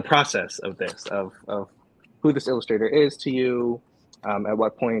process of this, of who this illustrator is to you. At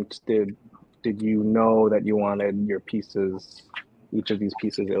what point did you know that you wanted your pieces, each of these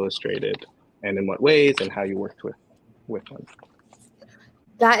pieces illustrated, and in what ways, and how you worked with them?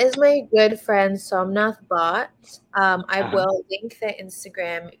 That is my good friend Somnath Bhatt. I will link their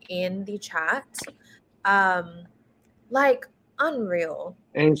Instagram in the chat. Like unreal.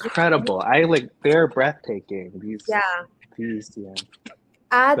 Incredible. They're breathtaking. These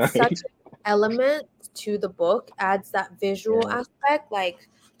adds such an element to the book, adds that visual aspect.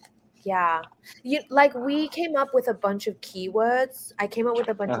 We came up with a bunch of keywords. I came up with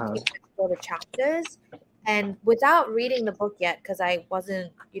a bunch of keywords for the chapters, and without reading the book yet, because I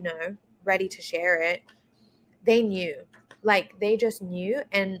wasn't, ready to share it, they knew. They just knew,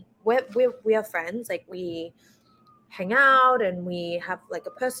 and we are friends. We hang out and we have a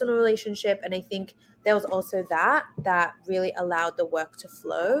personal relationship, and I think there was also that really allowed the work to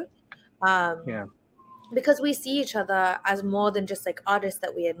flow. Because we see each other as more than just artists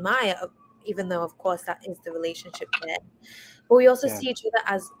that we admire, even though of course that is the relationship there. But we also see each other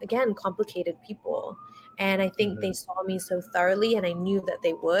as, again, complicated people. And I think they saw me so thoroughly, and I knew that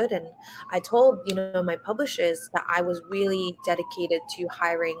they would. And I told, my publishers that I was really dedicated to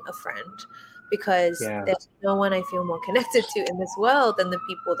hiring a friend, because there's no one I feel more connected to in this world than the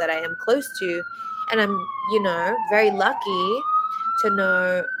people that I am close to. And I'm, very lucky to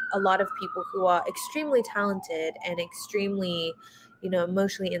know a lot of people who are extremely talented and extremely,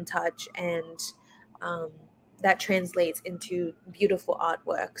 emotionally in touch, and that translates into beautiful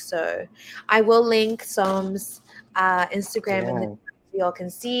artwork. So I will link Som's Instagram in the so y'all can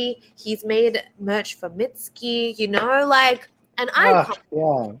see. He's made merch for Mitski, an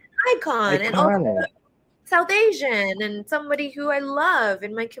icon. Icon, and also South Asian, and somebody who I love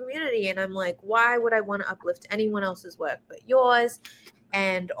in my community. And I'm like, why would I want to uplift anyone else's work but yours?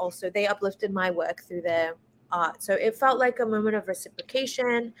 And also they uplifted my work through their art. So it felt like a moment of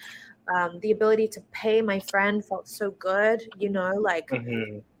reciprocation. The ability to pay my friend felt so good,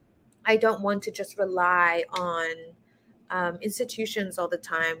 I don't want to just rely on institutions all the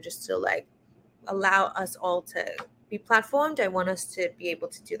time just to allow us all to be platformed. I want us to be able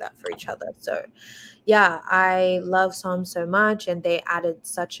to do that for each other. So I love Som so much, and they added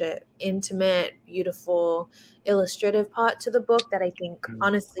such an intimate, beautiful, illustrative part to the book that I think,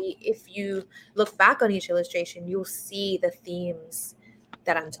 honestly, if you look back on each illustration, you'll see the themes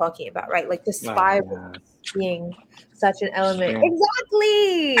that I'm talking about, right? The spiral being such an element.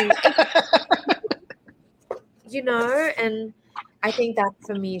 Exactly. And I think that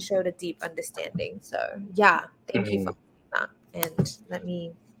for me showed a deep understanding. So thank you for that. And let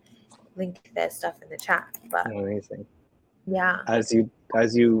me link their stuff in the chat. But amazing. Yeah. As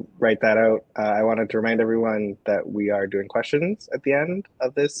you write that out, I wanted to remind everyone that we are doing questions at the end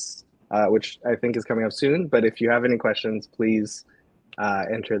of this, which I think is coming up soon. But if you have any questions, please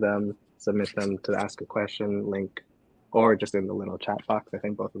enter them, submit them to the Ask a Question link, or just in the little chat box. I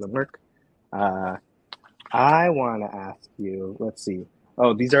think both of them work. I want to ask you, let's see.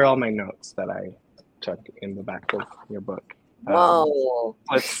 Oh, these are all my notes that I took in the back of your book. Whoa.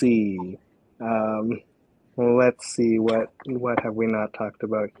 Let's see. Let's see. What have we not talked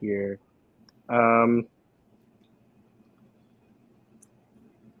about here?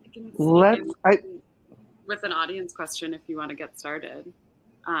 With an audience question, if you want to get started.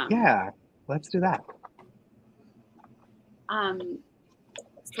 Let's do that.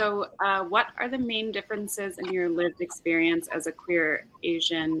 So what are the main differences in your lived experience as a queer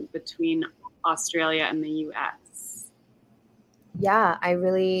Asian between Australia and the US? Yeah, I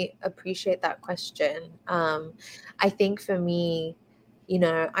really appreciate that question. I think for me,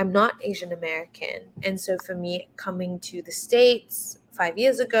 I'm not Asian American. And so for me, coming to the States 5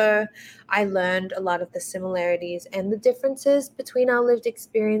 years ago, I learned a lot of the similarities and the differences between our lived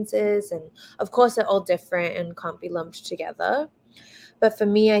experiences. And of course, they're all different and can't be lumped together. But for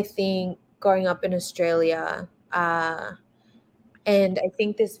me, I think growing up in Australia, and I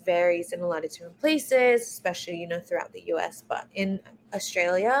think this varies in a lot of different places, especially, throughout the US, but in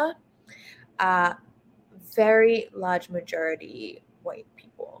Australia, very large majority white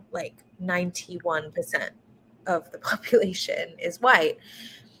people, 91% of the population is white.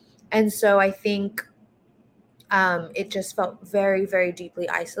 And so I think it just felt very, very deeply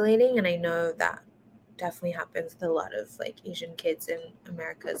isolating. And I know that definitely happens with a lot of Asian kids in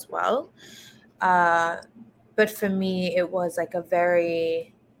America as well. But for me, it was a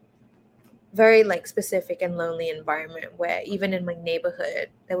very, very specific and lonely environment where even in my neighborhood,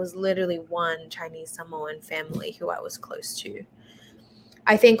 there was literally one Chinese Samoan family who I was close to.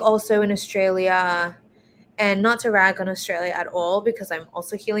 I think also in Australia, and not to rag on Australia at all, because I'm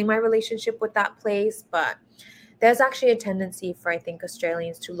also healing my relationship with that place, but there's actually a tendency for, I think,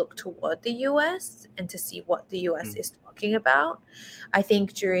 Australians to look toward the US and to see what the US is talking about. I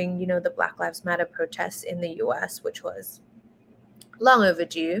think during, the Black Lives Matter protests in the US, which was long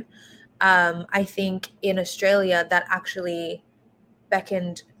overdue, I think in Australia that actually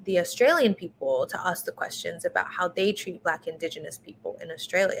beckoned the Australian people to ask the questions about how they treat Black Indigenous people in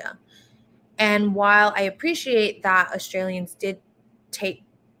Australia. And while I appreciate that Australians did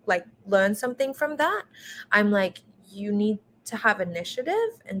learn something from that, I'm like, you need to have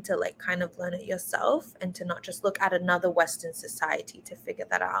initiative and to kind of learn it yourself and to not just look at another Western society to figure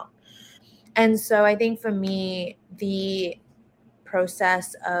that out. And so I think for me, the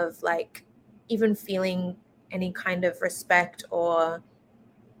process of even feeling any kind of respect or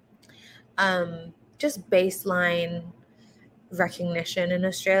just baseline recognition in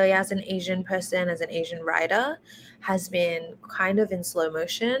Australia as an Asian person, as an Asian writer, has been kind of in slow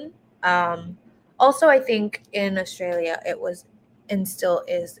motion. Also, I think in Australia it was and still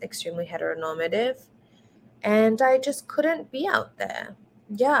is extremely heteronormative, and I just couldn't be out there.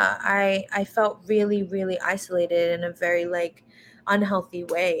 Yeah, I felt really, really isolated in a very unhealthy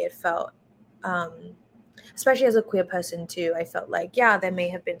way. It felt especially as a queer person too, I felt like, yeah, there may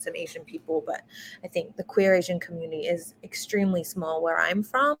have been some Asian people, but I think the queer Asian community is extremely small where I'm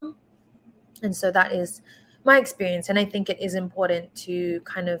from. And so that is my experience. And I think it is important to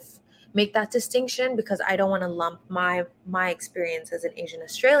kind of make that distinction, because I don't want to lump my experience as an Asian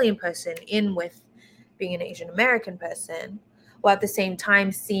Australian person in with being an Asian American person, while at the same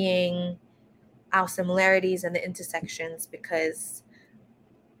time seeing our similarities and the intersections, because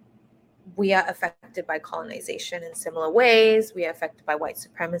we are affected by colonization in similar ways. We are affected by white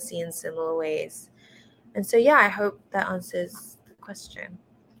supremacy in similar ways. And so, yeah, I hope that answers the question.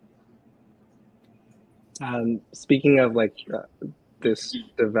 Speaking of this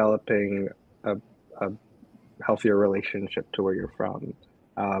developing a healthier relationship to where you're from,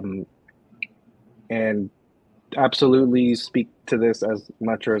 and absolutely speak to this as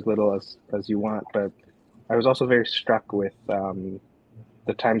much or as little as you want, but I was also very struck with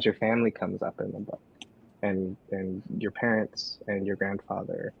the times your family comes up in the book, and your parents and your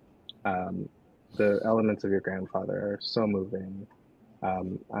grandfather. The elements of your grandfather are so moving.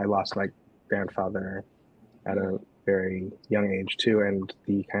 I lost my grandfather at a very young age too, and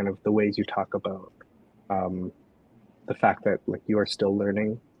the kind of the ways you talk about the fact that you are still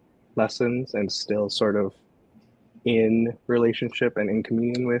learning lessons and still sort of in relationship and in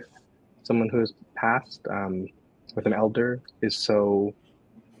communion with someone who has passed, with an elder, is so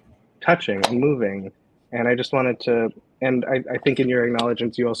touching and moving. And I just wanted to, and I think in your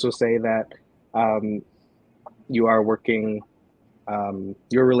acknowledgements you also say that you are working,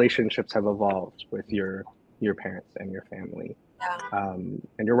 your relationships have evolved with your parents and your family. Yeah. And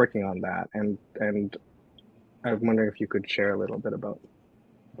you're working on that, and I'm wondering if you could share a little bit about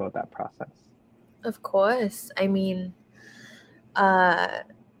that process. Of course. I mean, I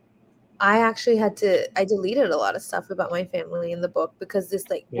actually I deleted a lot of stuff about my family in the book, because this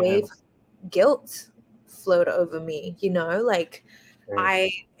wave of guilt flowed over me,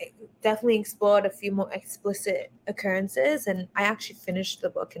 I definitely explored a few more explicit occurrences, and I actually finished the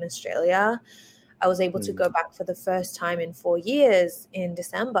book in Australia. I was able to go back for the first time in 4 years in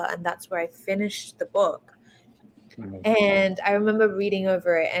December, and that's where I finished the book. And I remember reading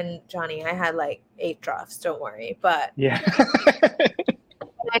over it, and Johnny, I had 8 drafts, don't worry. But yeah,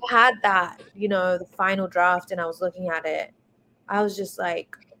 I had that, the final draft, and I was looking at it. I was just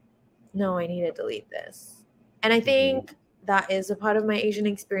like, no, I need to delete this. And I think that is a part of my Asian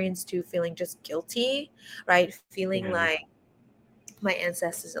experience too, feeling just guilty, right? Feeling like my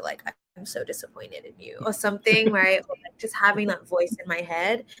ancestors are like, I'm so disappointed in you or something, right? Or just having that voice in my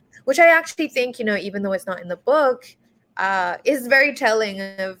head, which I actually think, even though it's not in the book, is very telling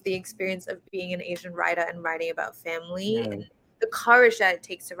of the experience of being an Asian writer and writing about family and the courage that it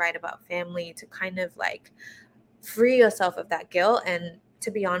takes to write about family, to kind of free yourself of that guilt. And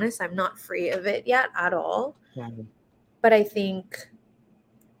to be honest, I'm not free of it yet at all. But I think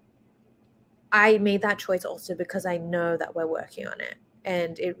I made that choice also because I know that we're working on it.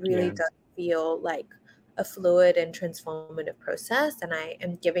 And it really does feel like a fluid and transformative process. And I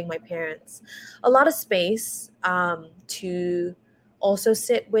am giving my parents a lot of space to also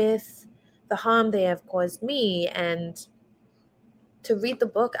sit with the harm they have caused me, and to read the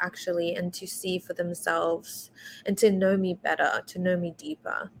book actually, and to see for themselves, and to know me better, to know me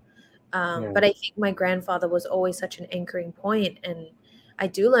deeper. But I think my grandfather was always such an anchoring point, and I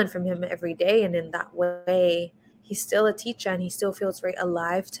do learn from him every day. And in that way, he's still a teacher, and he still feels very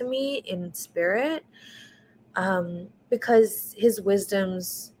alive to me in spirit, because his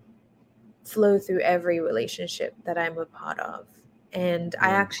wisdoms flow through every relationship that I'm a part of. And I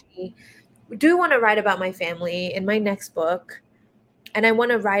actually do want to write about my family in my next book, and I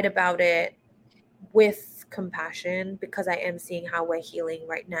want to write about it with compassion, because I am seeing how we're healing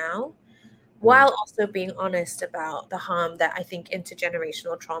right now, while also being honest about the harm that I think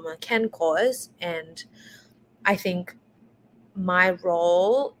intergenerational trauma can cause. And I think my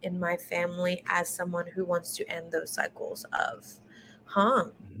role in my family as someone who wants to end those cycles of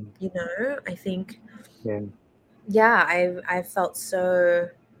harm, I think, I've felt so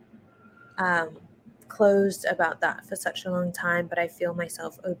closed about that for such a long time, but I feel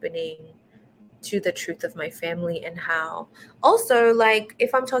myself opening to the truth of my family, and how also, like,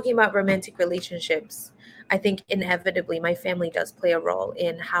 if I'm talking about romantic relationships, I think inevitably my family does play a role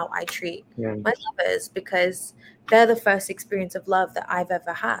in how I treat my lovers, because they're the first experience of love that I've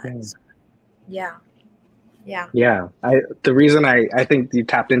ever had. So, yeah. The reason I think you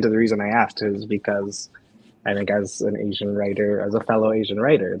tapped into the reason I asked is because I think as an Asian writer, as a fellow Asian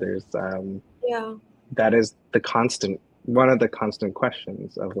writer, there's that is one of the constant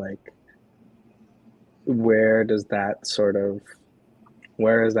questions of, like, where is that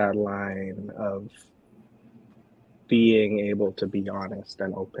line of being able to be honest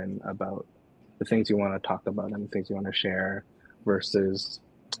and open about the things you want to talk about and the things you want to share, versus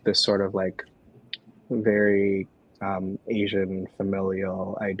this sort of, like, very Asian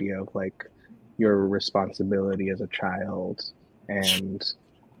familial idea of, like, your responsibility as a child, and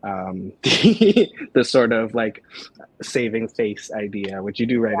the sort of, like, saving face idea, which you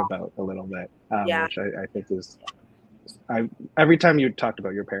do write about a little bit, which I think is, every time you talked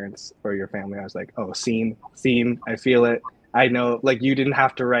about your parents or your family, I was like, oh, seen, I feel it. I know, like, you didn't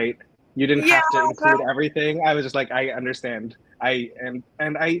have to write, you didn't have to include everything. I was just like, I understand. I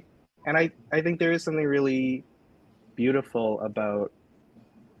think there is something really beautiful about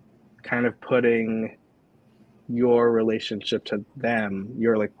kind of putting your relationship to them,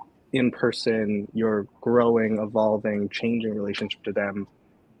 your, like, in person, your growing, evolving, changing relationship to them,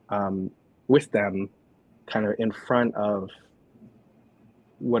 with them, kind of in front of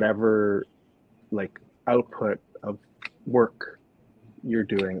whatever, like, output of work you're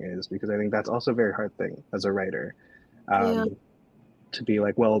doing is, because I think that's also a very hard thing as a writer, to be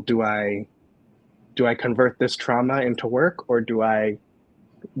like, well, do I convert this trauma into work, or do I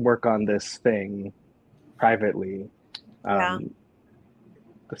work on this thing privately?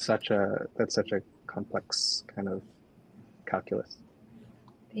 That's such a complex kind of calculus.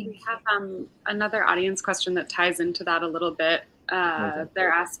 We have another audience question that ties into that a little bit.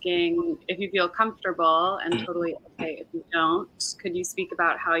 They're asking if you feel comfortable, and totally okay if you don't. Could you speak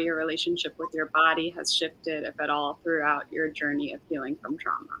about how your relationship with your body has shifted, if at all, throughout your journey of healing from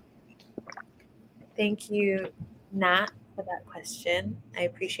trauma? Thank you, Nat, for that question. I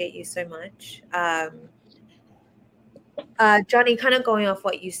appreciate you so much. Johnny, kind of going off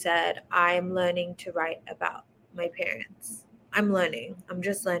what you said, I'm learning to write about my parents. I'm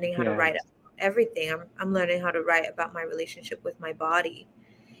just learning how to write about everything. I'm learning how to write about my relationship with my body.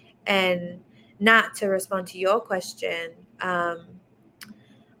 And not to respond to your question,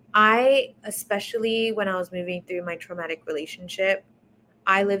 I, especially when I was moving through my traumatic relationship,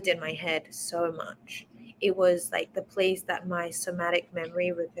 I lived in my head so much. It was like the place that my somatic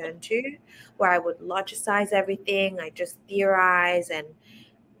memory returned to, where I would logicize everything. I just theorize and,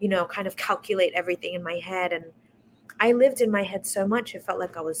 kind of calculate everything in my head. And I lived in my head so much, it felt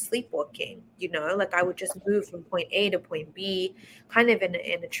like I was sleepwalking, like I would just move from point A to point B, kind of in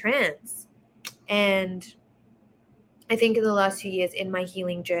a trance. And I think in the last few years in my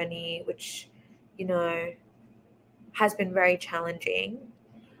healing journey, which, has been very challenging,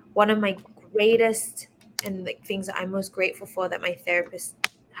 one of my greatest and the things that I'm most grateful for that my therapist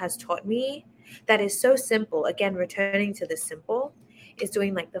has taught me, that is so simple, again, returning to the simple, is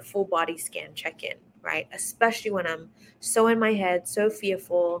doing like the full body scan check-in, right? Especially when I'm so in my head, so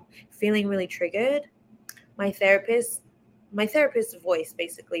fearful, feeling really triggered. My therapist's voice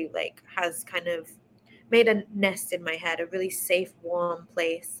basically, like, has kind of made a nest in my head, a really safe, warm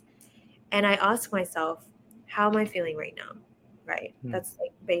place. And I ask myself, how am I feeling right now? Right? That's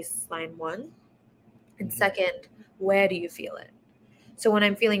like baseline one. And second, where do you feel it? So when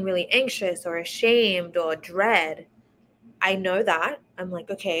I'm feeling really anxious or ashamed or dread, I know that. I'm like,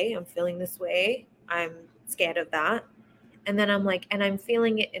 okay, I'm feeling this way. I'm scared of that. And then I'm like, and I'm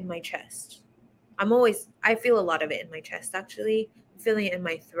feeling it in my chest. I feel a lot of it in my chest, actually. I'm feeling it in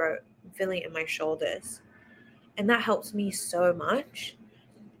my throat. I'm feeling it in my shoulders. And that helps me so much,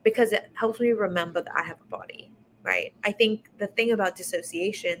 because it helps me remember that I have a body. right? I think the thing about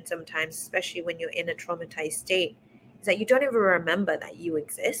dissociation sometimes, especially when you're in a traumatized state, is that you don't even remember that you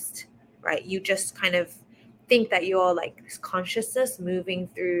exist, right? You just kind of think that you're like this consciousness moving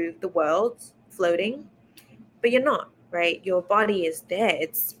through the world, floating, but you're not, right? Your body is there.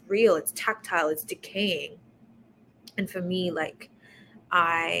 It's real. It's tactile. It's decaying. And for me, like,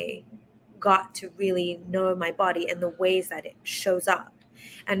 I got to really know my body and the ways that it shows up.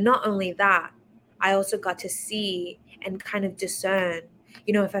 And not only that, I also got to see and kind of discern,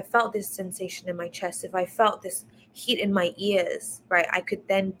 you know, if I felt this sensation in my chest, if I felt this heat in my ears, right, I could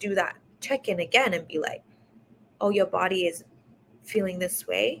then do that check-in again and be like, oh, your body is feeling this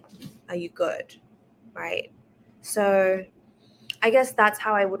way. Are you good? Right? So I guess that's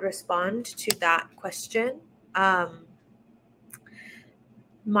how I would respond to that question.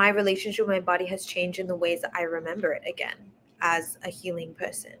 My relationship with my body has changed in the ways that I remember it again as a healing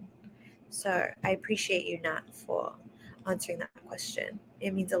person. So I appreciate you, Nat, for answering that question.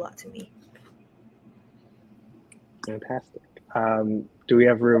 It means a lot to me. Fantastic. Do we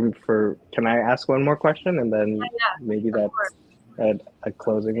have room for, can I ask one more question and then maybe that's a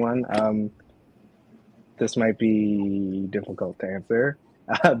closing one? This might be difficult to answer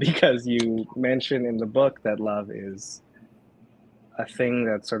because you mentioned in the book that love is a thing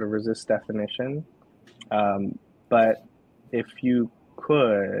that sort of resists definition. But if you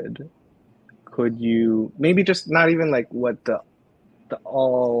could you maybe just not even like what the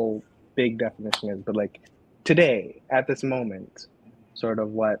all big definition is, but like today at this moment, sort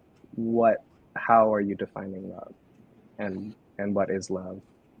of how are you defining love and what is love?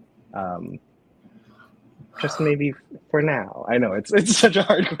 Just maybe for now. I know it's such a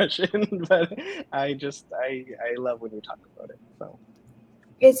hard question, but I love when you talk about it. So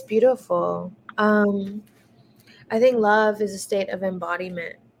it's beautiful. I think love is a state of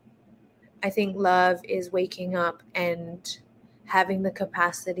embodiment. I think love is waking up and having the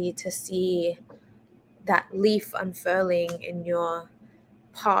capacity to see that leaf unfurling in your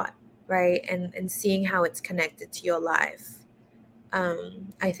pot, right? And seeing how it's connected to your life.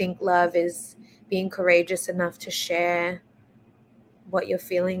 I think love is being courageous enough to share what you're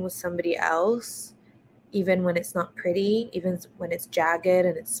feeling with somebody else, even when it's not pretty, even when it's jagged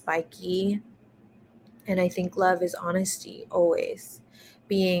and it's spiky. And I think love is honesty, always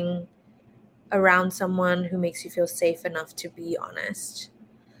being around someone who makes you feel safe enough to be honest.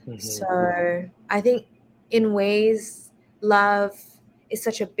 Mm-hmm. So I think in ways, love is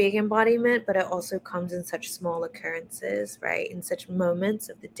such a big embodiment, but it also comes in such small occurrences, right? In such moments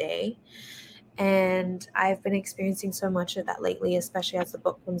of the day. And I've been experiencing so much of that lately, especially as the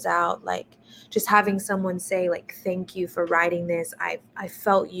book comes out, like just having someone say like, thank you for writing this. I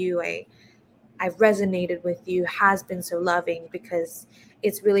felt you, I resonated with you, has been so loving, because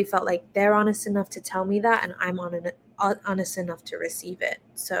it's really felt like they're honest enough to tell me that, and I'm honest enough to receive it.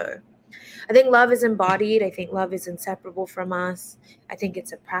 So I think love is embodied. I think love is inseparable from us. I think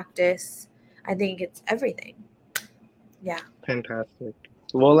it's a practice. I think it's everything. Yeah. Fantastic.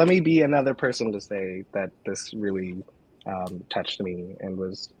 Well, let me be another person to say that this really touched me and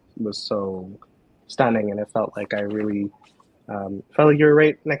was so stunning, and it felt like I really felt like you were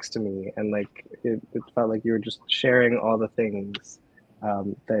right next to me, and like it felt like you were just sharing all the things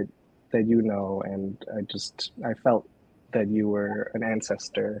that you know, and I felt that you were an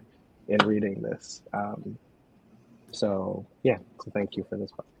ancestor in reading this. So thank you for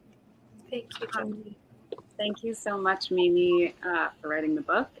this book. Thank you, Johnny. Thank you so much, Mimi, for writing the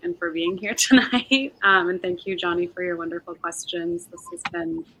book and for being here tonight. And thank you, Johnny, for your wonderful questions. This has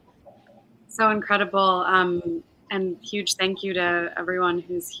been so incredible. And huge thank you to everyone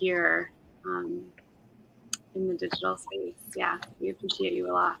who's here in the digital space. Yeah, we appreciate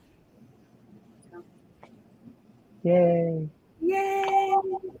you a lot. So. Yay. Yay.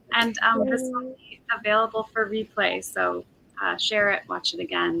 And this will be available for replay. So share it, watch it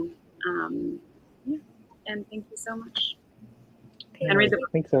again. And thank you so much. And read the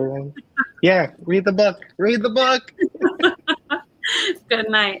book. Thanks, everyone. Yeah, read the book. Read the book. Good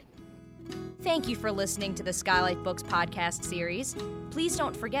night. Thank you for listening to the Skylight Books podcast series. Please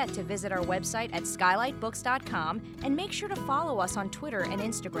don't forget to visit our website at skylightbooks.com and make sure to follow us on Twitter and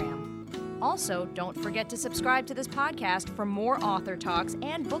Instagram. Also, don't forget to subscribe to this podcast for more author talks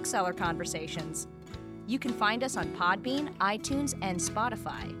and bookseller conversations. You can find us on Podbean, iTunes, and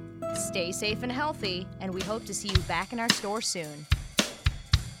Spotify. Stay safe and healthy, and we hope to see you back in our store soon.